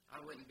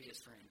 I wouldn't be his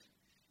friend.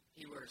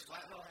 He wears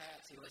flat-ball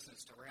hats. He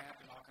listens to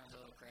rap and all kinds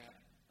of other crap.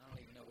 I don't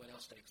even know what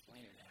else to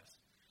explain it as.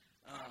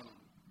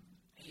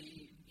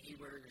 He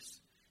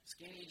wears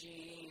skinny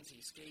jeans. He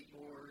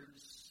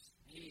skateboards.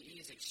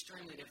 He's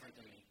extremely different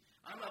than me.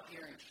 I'm up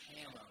here in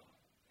camo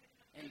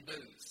and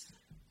boots.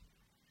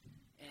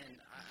 And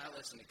I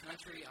listen to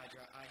country. I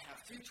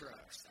have 2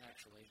 trucks,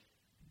 actually.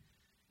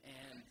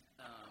 And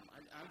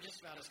I'm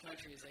just about as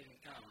country as they can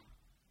come.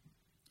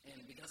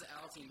 And because of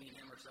Alateen, me and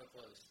him are so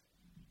close.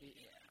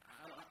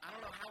 I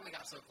don't know how we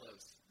got so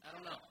close. I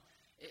don't know.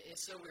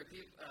 It's so weird.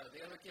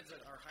 The other kids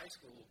at our high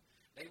school,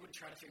 they would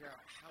try to figure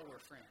out how we're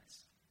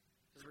friends.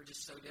 Because we're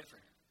just so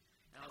different.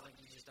 And I was like,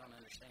 you just don't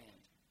understand.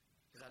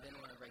 Because I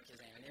didn't want to break his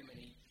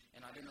anonymity,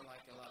 and I didn't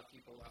like a lot of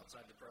people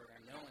outside the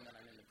program knowing that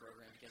I'm in the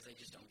program because they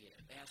just don't get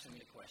it. They ask so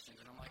many questions,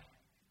 and I'm like,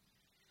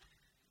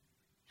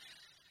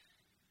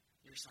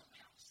 you're something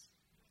else.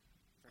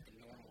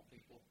 Freaking normal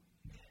people.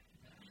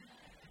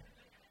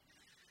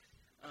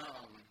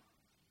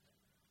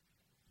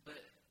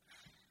 But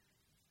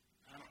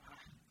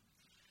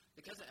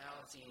because of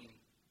Alateen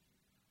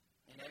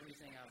and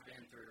everything I've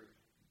been through,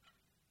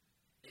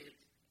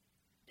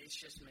 it's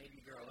just made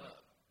me grow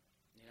up,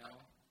 you know?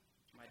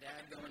 My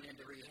dad going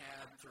into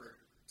rehab for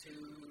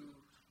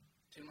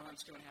 2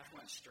 months, 2.5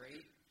 months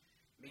straight,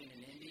 being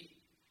in Indy,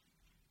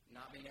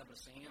 not being able to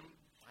see him,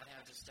 I'd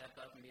have to step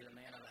up and be the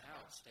man of the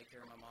house, take care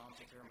of my mom,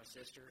 take care of my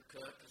sister,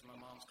 cook, because my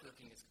mom's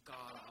cooking is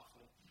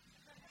god-awful.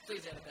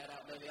 Please edit that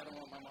out, baby. I don't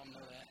want my mom to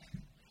know that.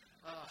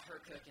 Oh,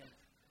 her cooking,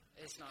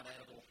 it's not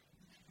edible.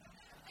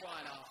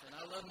 Quite often.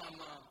 I love my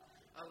mom.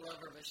 I love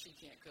her, but she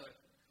can't cook.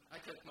 I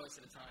cook most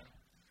of the time.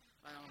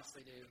 I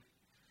honestly do.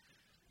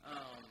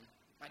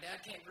 My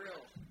dad can't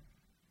grill.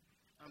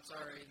 I'm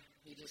sorry.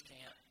 He just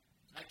can't.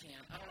 I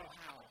can't. I don't know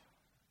how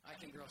I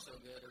can grill so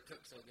good or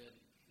cook so good.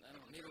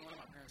 Neither one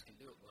of my parents can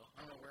do it well.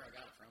 I don't know where I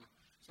got it from.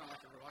 It's not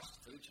like I ever watched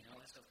the Food Channel.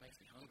 That stuff makes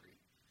me hungry.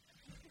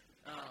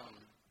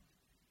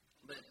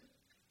 But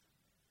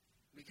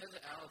because of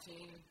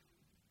Alateen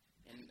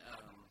and,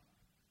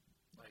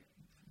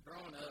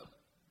 growing up,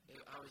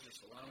 I was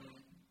just alone.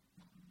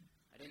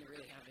 I didn't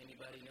really have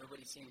anybody.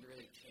 Nobody seemed to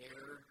really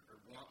care or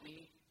want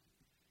me.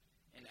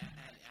 And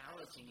at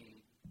Alateen,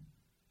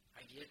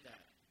 I get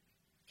that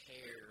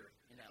care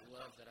and that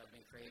love that I've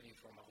been craving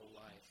for my whole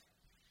life.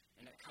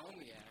 And at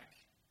Comiac,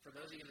 for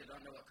those of you that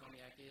don't know what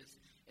Comiac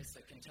is, it's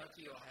the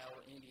Kentucky,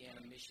 Ohio,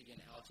 Indiana, Michigan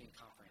Alateen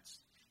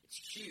Conference.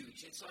 It's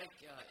huge. It's like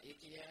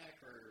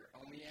Ikiak or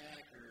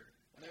Omiak or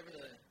whatever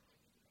the...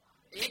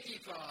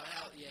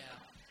 Ikiqua, yeah.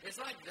 It's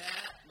like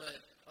that,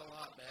 but a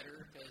lot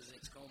better because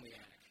it's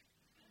Comiac.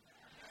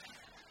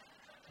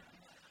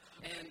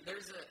 And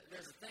there's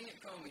a thing at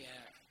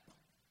Comiac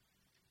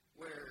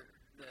where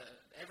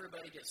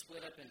everybody gets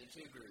split up into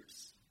 2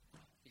 groups.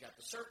 You got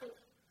the circle,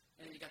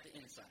 and then you got the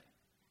inside.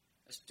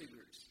 That's 2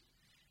 groups.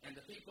 And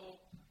the people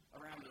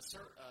around the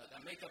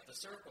that make up the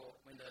circle,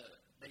 when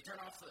they turn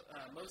off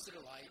most of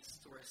the lights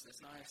to where it's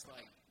this nice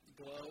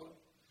glow,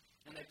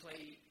 and they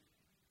play.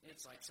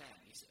 It's like sad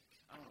music.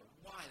 I don't know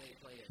why they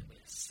play it, but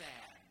it's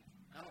sad.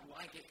 I don't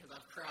like it because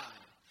I've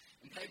cried.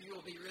 And Peggy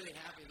will be really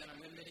happy that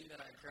I'm admitting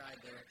that I cried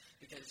there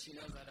because she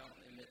knows I don't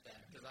admit that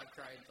because I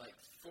cried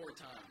 4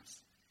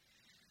 times.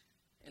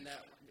 And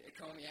that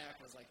Comiac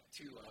was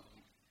 2 of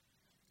them.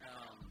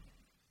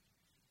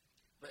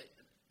 But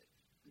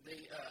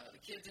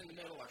the kids in the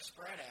middle are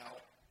spread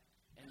out,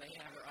 and they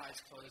have their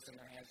eyes closed and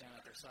their hands down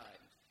at their side.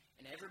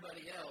 And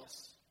everybody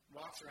else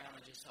walks around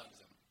and just hugs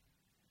them.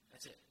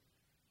 That's it.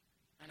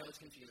 I know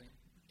it's confusing.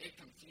 It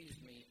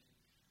confused me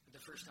the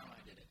first time I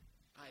did it.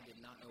 I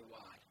did not know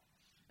why.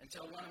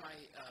 Until one of my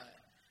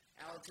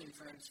Alateen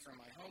friends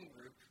from my home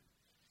group,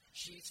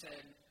 she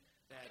said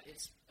that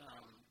it's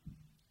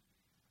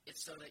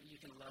so that you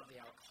can love the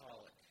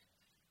alcoholic.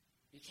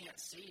 You can't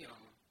see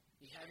them.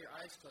 You have your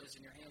eyes closed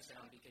and your hands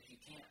down because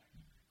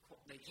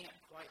they can't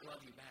quite love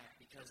you back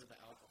because of the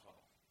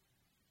alcohol.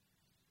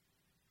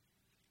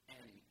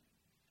 And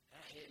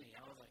that hit me.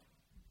 I was like,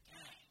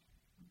 dang,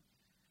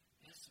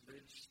 that's some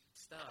good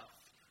stuff.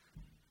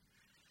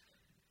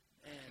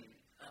 And,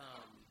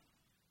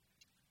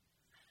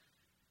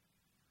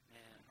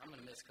 man, I'm going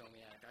to miss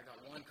Comiac. I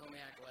got one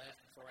Comiac left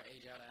before I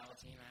age out of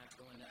Alateen. I have to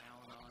go into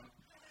Al-Anon.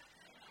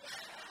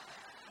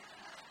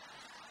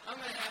 I'm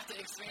going to have to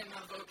expand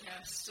my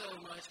vocab so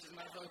much because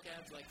my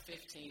vocab's like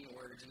 15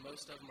 words, and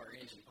most of them are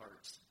engine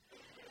parts.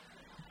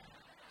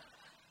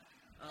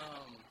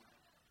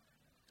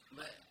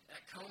 But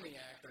at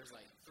Comiac, there's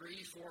like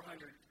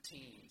 300-400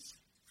 teams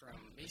from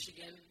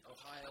Michigan,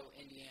 Ohio,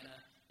 Indiana,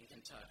 and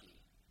Kentucky.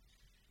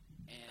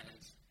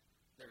 And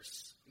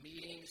there's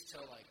meetings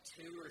till like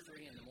 2 or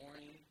 3 in the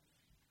morning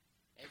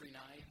every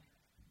night.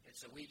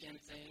 It's a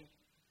weekend thing.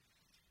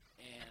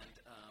 And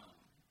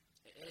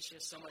it's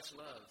just so much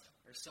love.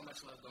 There's so much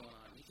love going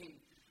on. You can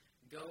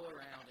go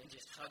around and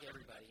just hug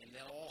everybody, and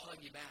they'll all hug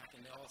you back,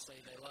 and they'll all say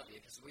they love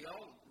you. Because we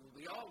all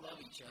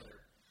love each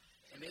other.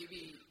 And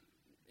maybe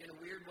in a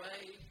weird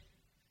way,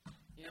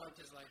 you know,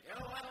 because like,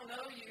 oh, I don't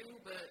know you,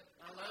 but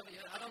I love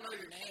you. I don't know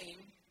your name.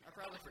 I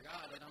probably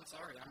forgot it. I'm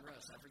sorry. I'm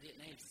Russ. I forget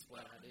names. It's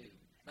what I do.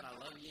 But I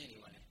love you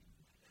anyway.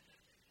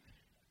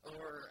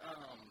 Or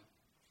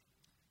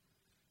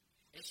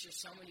it's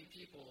just so many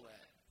people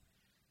that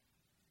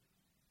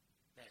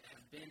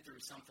have been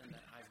through something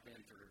that I've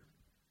been through.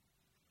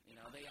 You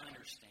know, they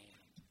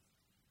understand.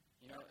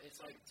 You know, it's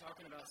like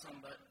talking to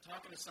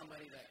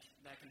somebody that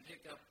can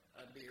pick up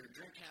a beer,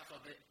 drink half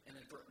of it, and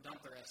then dump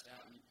the rest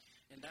out.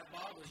 And that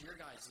boggles your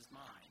guys'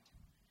 mind.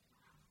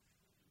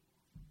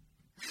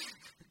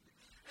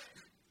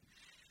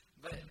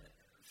 But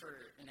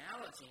for an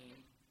Alateen,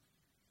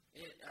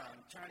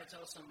 trying to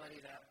tell somebody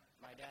that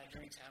my dad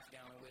drinks half a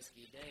gallon of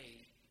whiskey a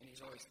day and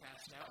he's always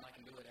passed out and I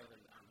can do whatever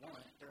I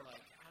want, they're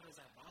like, how does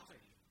that bother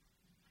you?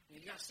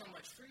 You got so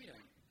much freedom.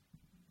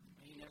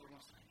 And he never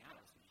wants to hang out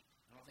with me.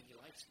 I don't think he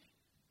likes me.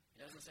 He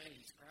doesn't say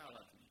he's proud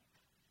of me.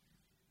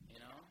 You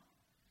know?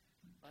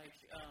 Like,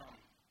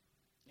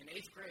 in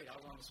 8th grade, I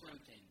was on the swim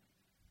team.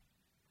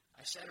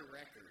 I set a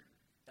record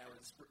that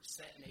was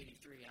set in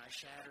 83, and I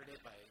shattered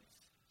it by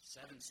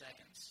 7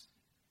 seconds.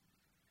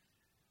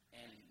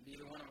 And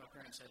neither one of my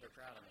parents said they're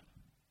proud of me.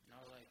 And I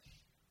was like,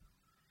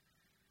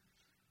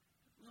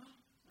 well,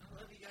 I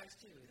love you guys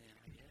too then,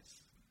 I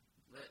guess.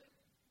 But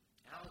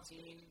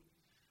Alateen,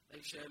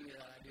 they've showed me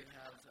that I do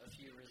have a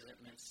few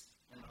resentments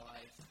in my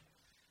life.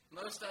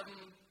 Most of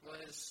them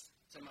was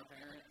to my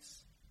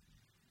parents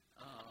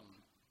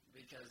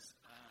because,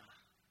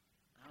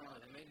 I don't know,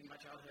 they made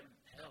my childhood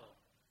hell.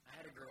 I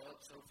had to grow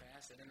up so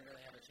fast, I didn't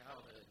really have a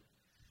childhood.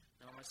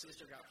 You know, my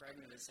sister got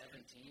pregnant at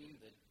 17.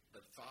 The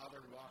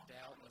father walked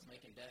out and was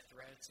making death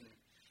threats, and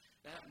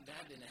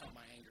that didn't help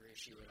my anger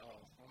issue at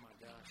all. Oh, my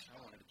gosh, I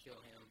wanted to kill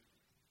him.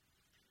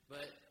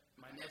 But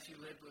my nephew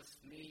lived with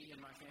me and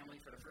my family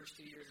for the first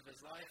 2 years of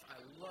his life. I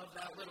love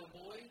that little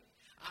boy.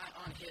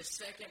 On his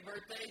 2nd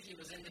birthday, he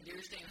was in the deer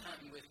stand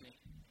hunting with me.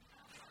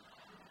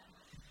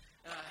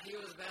 He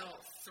was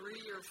about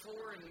 3 or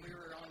 4, and we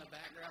were on the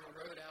back gravel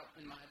road out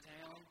in my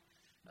town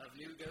of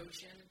New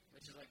Goshen,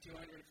 which is like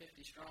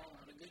 250 strong.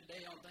 On a good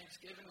day on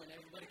Thanksgiving when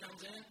everybody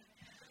comes in,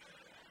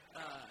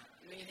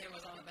 me and him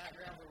was on the back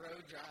gravel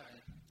road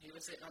driving. He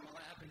was sitting on my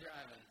lap and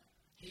driving.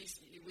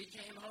 We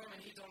came home,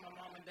 and he told my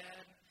mom and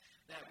dad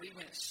that we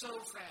went so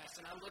fast,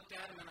 and I looked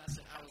at him, and I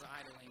said I was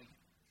idling.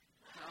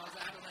 I was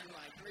idling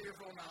like 3 or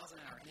 4 miles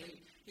an hour.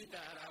 He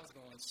thought I was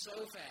going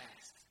so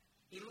fast.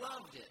 He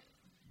loved it.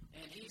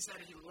 And he said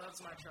he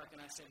loves my truck,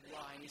 and I said,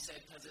 why? And he said,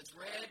 because it's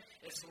red,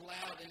 it's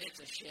loud, and it's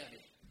a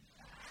Chevy.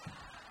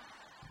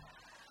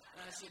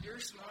 And I said, you're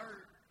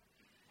smart.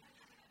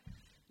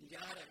 You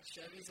got it.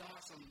 Chevy's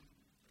awesome.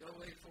 Go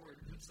way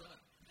forward. What's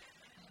up?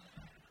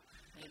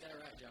 Ain't that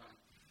right, John?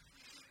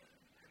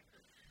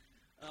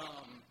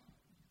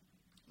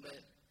 But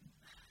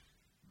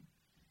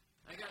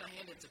I got to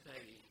hand it to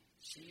Peggy.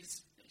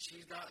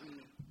 She's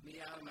gotten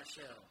me out of my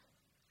shell.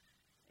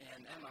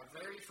 And at my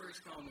very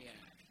first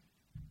Comiac,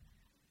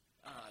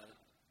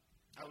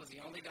 I was the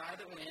only guy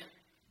that went.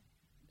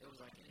 It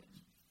was like a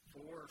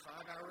 4 or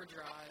 5 hour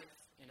drive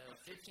in a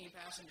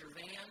 15-passenger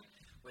van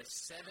with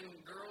 7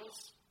 girls.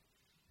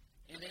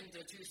 And then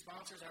the 2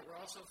 sponsors that were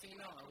also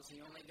female, I was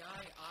the only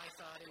guy. I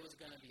thought it was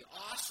going to be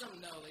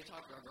awesome. No, they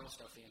talked about girl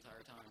stuff the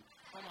entire time.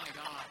 Oh, my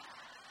God.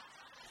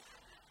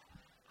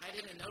 I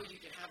didn't know you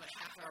could have a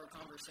half-hour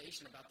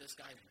conversation about this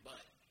guy's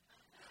butt.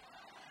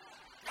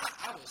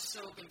 I was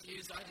so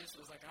confused. I just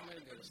was like, I'm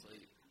going to go to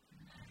sleep.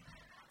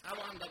 I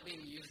wound up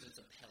being used as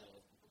a pillow.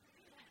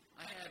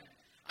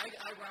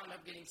 I wound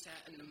up getting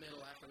sat in the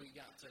middle after we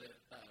got to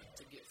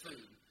get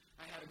food.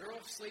 I had a girl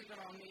sleeping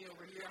on me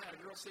over here. I had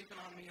a girl sleeping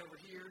on me over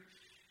here.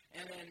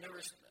 And then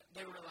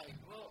they were like,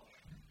 well,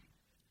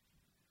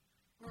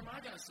 where am I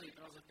going to sleep?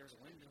 And I was like, there's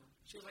a window.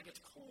 She was like, it's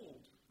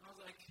cold. I was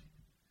like,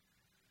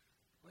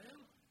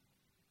 well,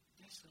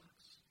 that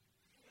sucks.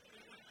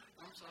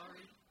 I'm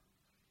sorry.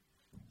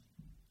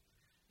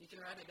 You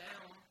can write it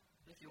down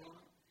if you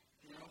want.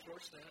 You know,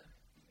 force that.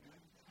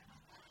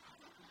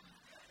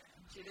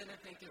 She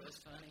didn't think it was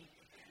funny.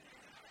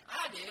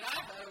 I did. I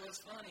thought it was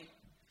funny.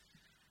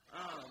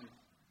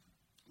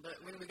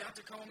 But when we got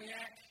to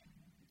Comiac,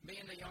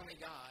 being the only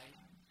guy,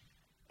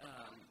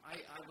 I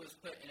was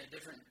put in a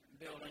different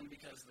building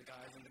because of the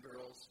guys and the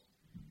girls.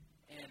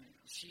 And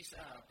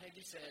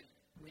Peggy said,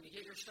 when you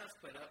get your stuff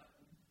put up,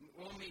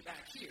 we'll meet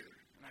back here.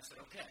 And I said,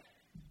 okay.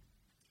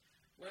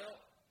 Well,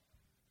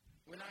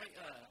 when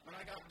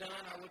I got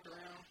done, I looked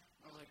around.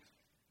 I was like,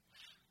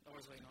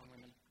 always waiting on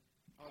women.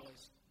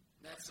 Always.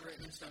 That's the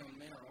written in stone.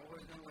 Men are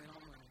always going to wait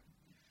on women.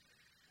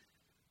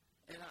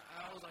 And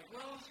I was like,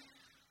 well,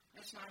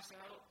 that's nice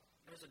out.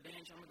 There's a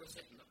bench. I'm going to go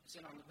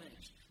sit on the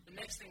bench. The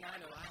next thing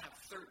I know, I have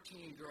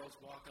 13 girls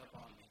walk up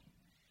on me.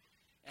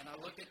 And I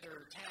look at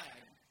their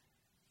tag,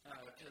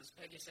 because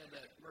Peggy said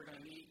that we're going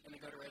to meet and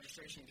then go to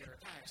registration and get our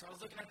tag. So I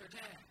was looking at their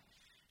tag.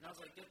 And I was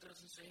like, that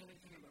doesn't say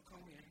anything about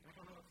Comiac. I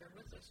don't know if they're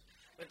with us.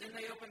 But then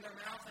they opened their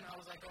mouth, and I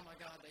was like, oh, my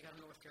God, they got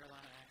a North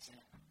Carolina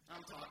accent.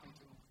 I'm talking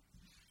to them.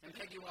 And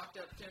Peggy walked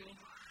up to me,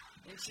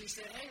 and she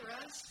said, hey,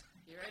 Russ,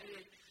 you ready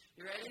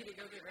to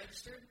go get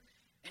registered?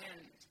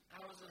 And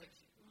I was like,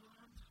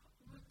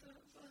 what the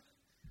fuck?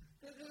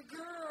 The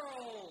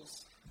girls.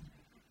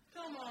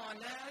 Come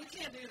on now, you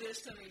can't do this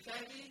to me,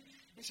 Peggy.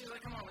 And she was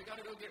like, come on, we got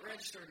to go get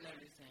registered and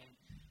everything.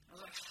 I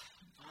was like,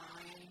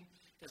 fine.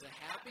 Because a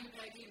happy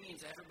Peggy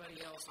means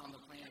everybody else on the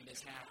planet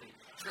is happy.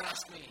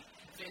 Trust me.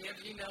 If any of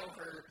you know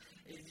her,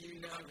 you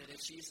know that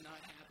if she's not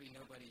happy,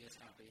 nobody is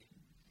happy.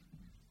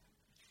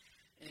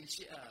 And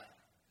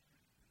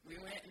we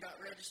went and got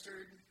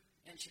registered,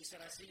 and she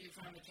said, I see you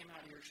finally came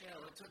out of your shell.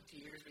 It took 2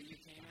 years, but you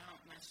came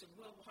out. And I said,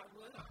 well, why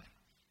would I?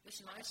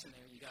 It's nice in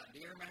there. You got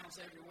deer mounts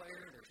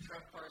everywhere. There's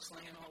truck parts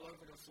laying all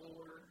over the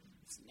floor.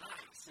 It's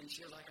nice. And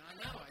she was like, I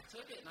know. I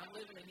took it, and I'm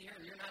living in here,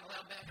 and you're not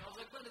allowed back. I was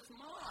like, but it's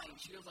mine.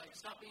 She was like,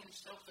 stop being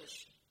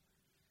selfish.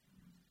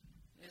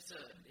 It's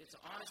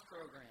an honest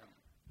program.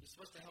 You're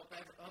supposed to help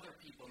other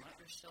people, not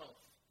yourself.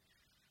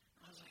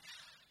 I was like,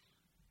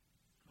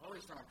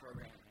 always throwing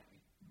programming at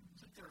me.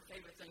 It's like their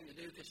favorite thing to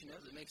do because she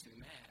knows it makes me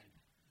mad.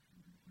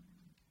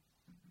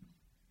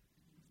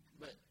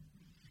 But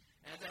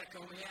at that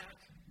Comiac,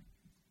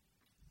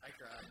 I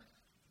cried.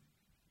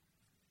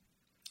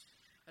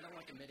 I don't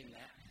like admitting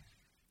that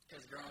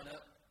because growing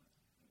up,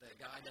 the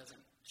guy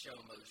doesn't show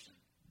emotion.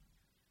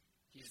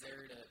 He's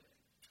there to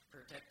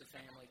protect the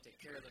family,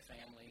 take care of the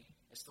family.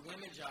 It's the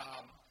women's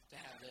job to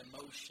have the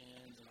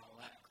emotions and all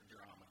that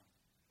drama.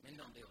 Men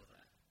don't deal with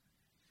that.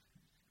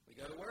 We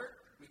go to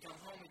work, we come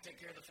home, we take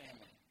care of the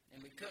family.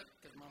 And we cook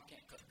because mom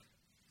can't cook.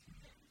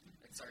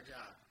 It's our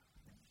job.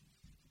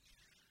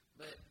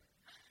 But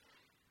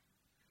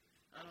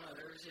I don't know,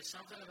 there was just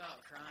something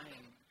about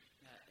crying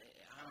that,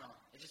 I don't know,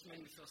 it just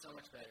made me feel so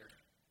much better.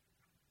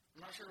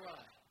 I'm not sure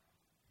why.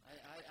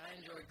 I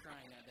enjoyed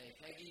crying that day.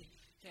 Peggy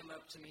came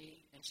up to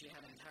me, and she had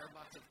an entire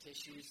box of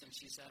tissues, and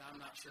she said, I'm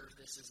not sure if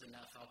this is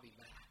enough, I'll be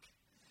back.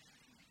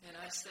 And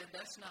I said,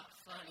 that's not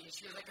funny. And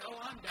she was like, oh,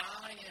 I'm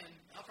dying.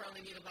 I'll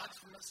probably need a box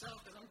for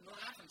myself because I'm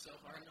laughing so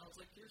hard. And I was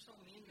like, you're so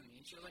mean to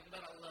me. And she was like, but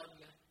I love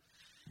you.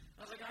 I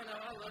was like, I know,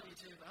 I love you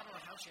too. But I don't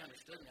know how she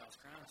understood me. I was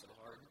crying so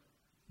hard.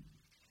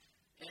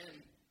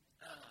 And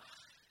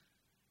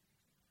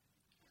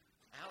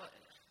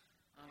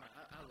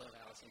I love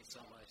Allison so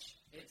much.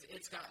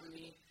 It's gotten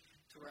me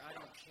to where I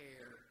don't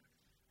care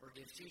or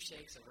give two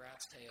shakes of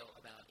rat's tail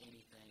about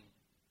anything.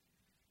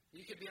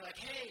 You could be like,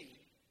 hey,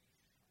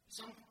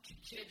 some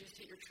kid just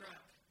hit your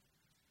truck.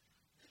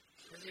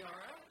 Is he all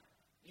right?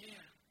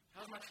 Yeah.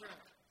 How's my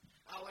truck?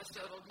 I was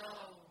told, no,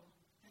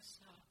 that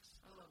sucks.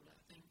 I love that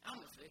thing.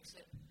 I'm going to fix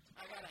it.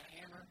 I got a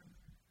hammer.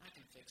 I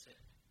can fix it.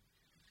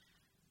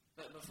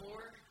 But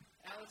before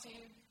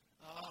Alateen,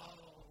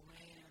 oh,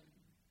 man,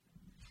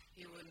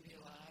 he wouldn't be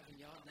alive, and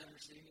y'all would never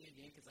see me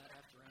again because I'd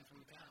have to run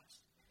from the cops.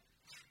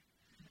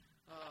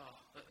 Oh,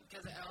 but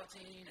because of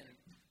Alateen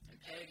and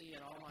Peggy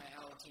and all my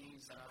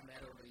Alateens that I've met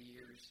over the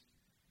years,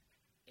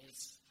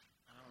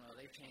 I don't know,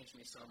 they've changed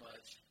me so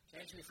much.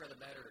 Changed me for the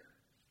better.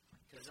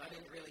 Because I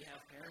didn't really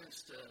have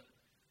parents to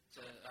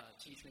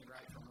teach me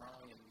right from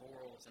wrong and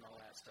morals and all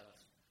that stuff.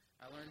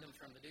 I learned them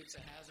from the Dukes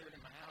of Hazzard and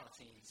my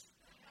Alateens.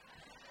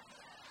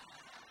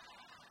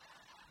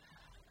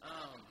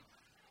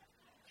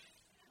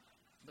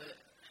 But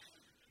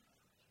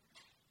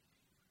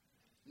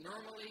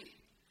normally,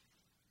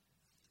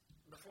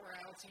 before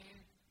Alateen,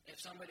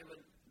 if somebody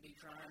would be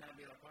crying, I'd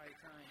be like, why are you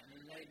crying? And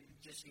then they'd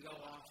just go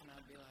off, and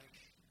I'd be like,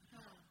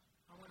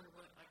 I wonder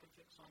what I could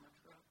fix on my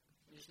truck.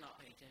 And just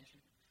not pay attention.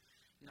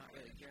 Not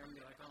really care and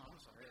be like, oh, I'm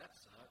sorry, that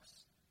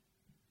sucks.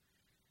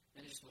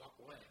 And just walk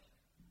away.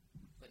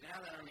 But now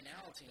that I'm in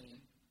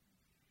Alateen,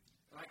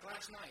 like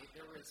last night,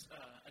 there was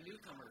a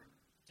newcomer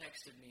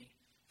texted me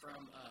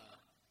from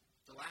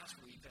the last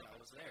week that I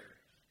was there.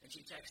 And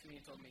she texted me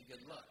and told me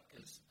good luck.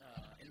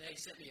 And they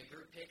sent me a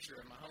group picture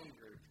of my home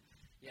group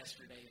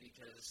yesterday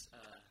because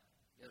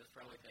it was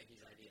probably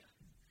Peggy's idea.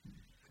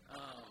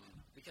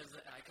 Because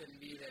I couldn't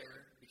be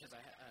there because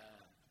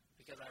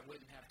I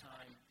wouldn't have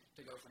time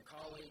to go from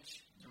college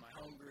to my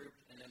home group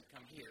and then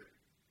come here.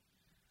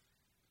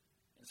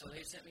 And so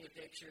they sent me a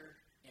picture,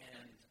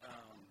 and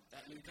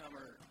that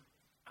newcomer,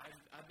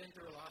 I've been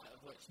through a lot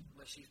of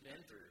what she's been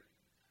through.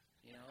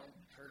 You know,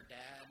 her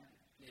dad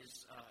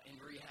is in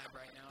rehab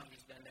right now.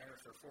 He's been there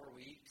for 4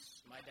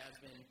 weeks. My dad's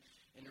been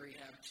in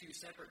rehab 2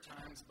 separate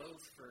times,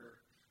 both for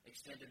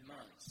extended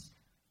months.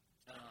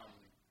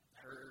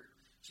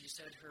 She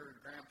said her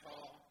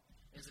grandpa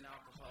is an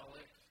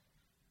alcoholic.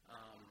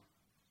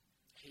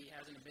 He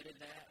hasn't admitted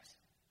that,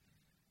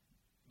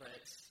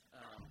 but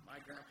my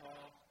grandpa,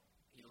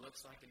 he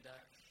looks like a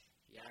duck.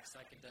 He acts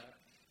like a duck.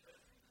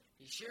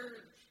 He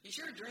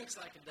sure drinks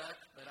like a duck,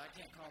 but I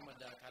can't call him a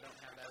duck. I don't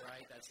have that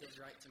right. That's his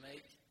right to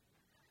make.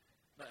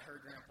 But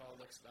her grandpa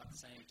looks about the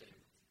same too.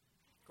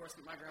 Of course,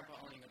 my grandpa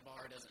owning a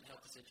bar doesn't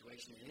help the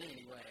situation in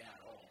any way at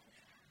all.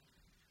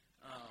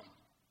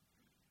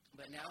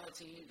 But in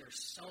Alateen,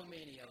 there's so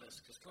many of us,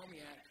 because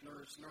Comiac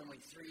there's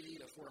normally 300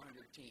 to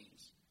 400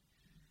 teams.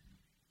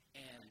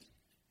 And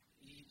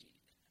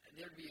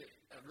there'd be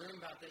a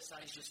room about this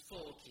size just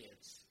full of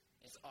kids.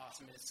 It's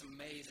awesome. It's an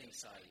amazing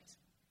sight.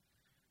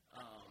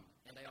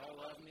 And they all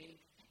love me.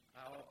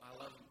 I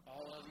love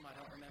all of them. I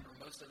don't remember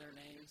most of their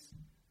names.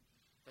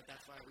 But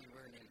that's why we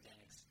wear name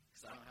tags,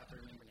 because I don't have to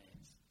remember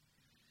names.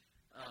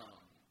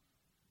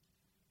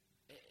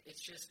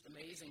 It's just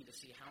amazing to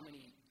see how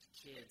many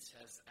kids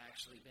has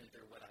actually been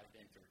through what I've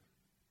been through.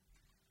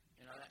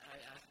 You know,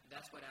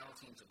 that's what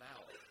Alateen's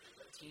about.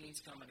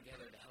 Teens coming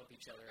together to help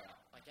each other out.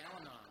 Like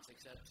Al-Anons,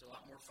 except it's a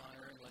lot more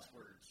funner and less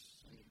words.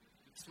 And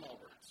small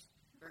words.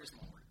 Very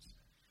small words.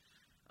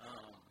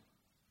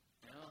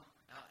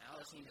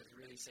 Alateen has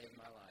really saved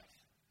my life.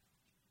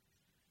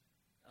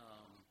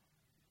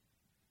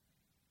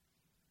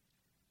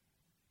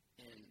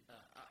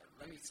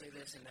 Let me say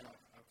this and then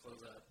I'll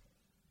close up.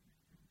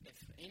 If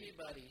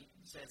anybody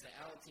says that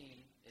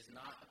Alateen is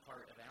not a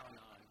part of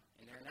Al-Anon,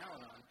 and they're an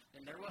Al-Anon,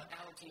 then they're what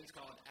Alateen's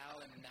called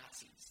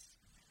Al-Nazis.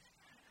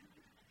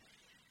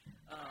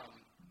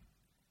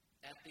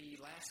 At the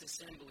last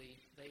assembly,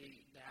 the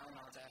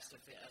Al-Anons asked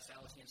if us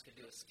Alateens could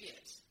do a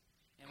skit.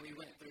 And we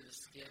went through the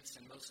skits,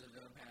 and most of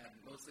them had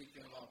mostly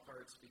female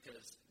parts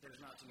because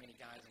there's not too many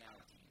guys in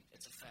Alateen.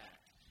 It's a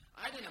fact.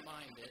 I didn't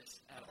mind it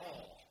at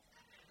all.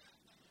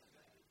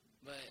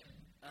 But,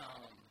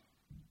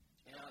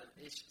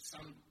 it's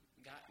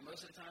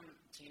most of the time,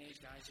 teenage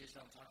guys just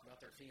don't talk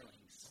about their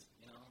feelings.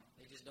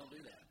 They just don't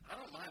do that. I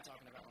don't mind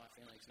talking about my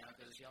feelings now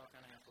because y'all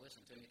kind of have to listen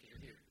to me because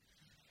you're here.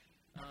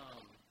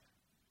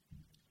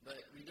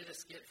 But we did a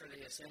skit for the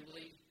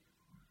assembly,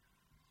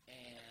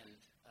 and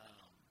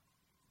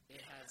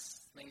it has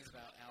things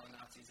about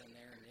Al-Nazis in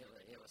there, and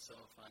it was so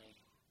funny.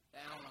 The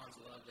Al-Anons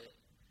loved it.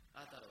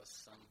 I thought it was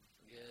some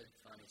good,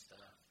 funny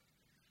stuff.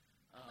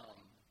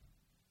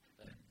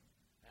 But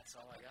that's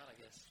all I got, I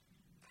guess.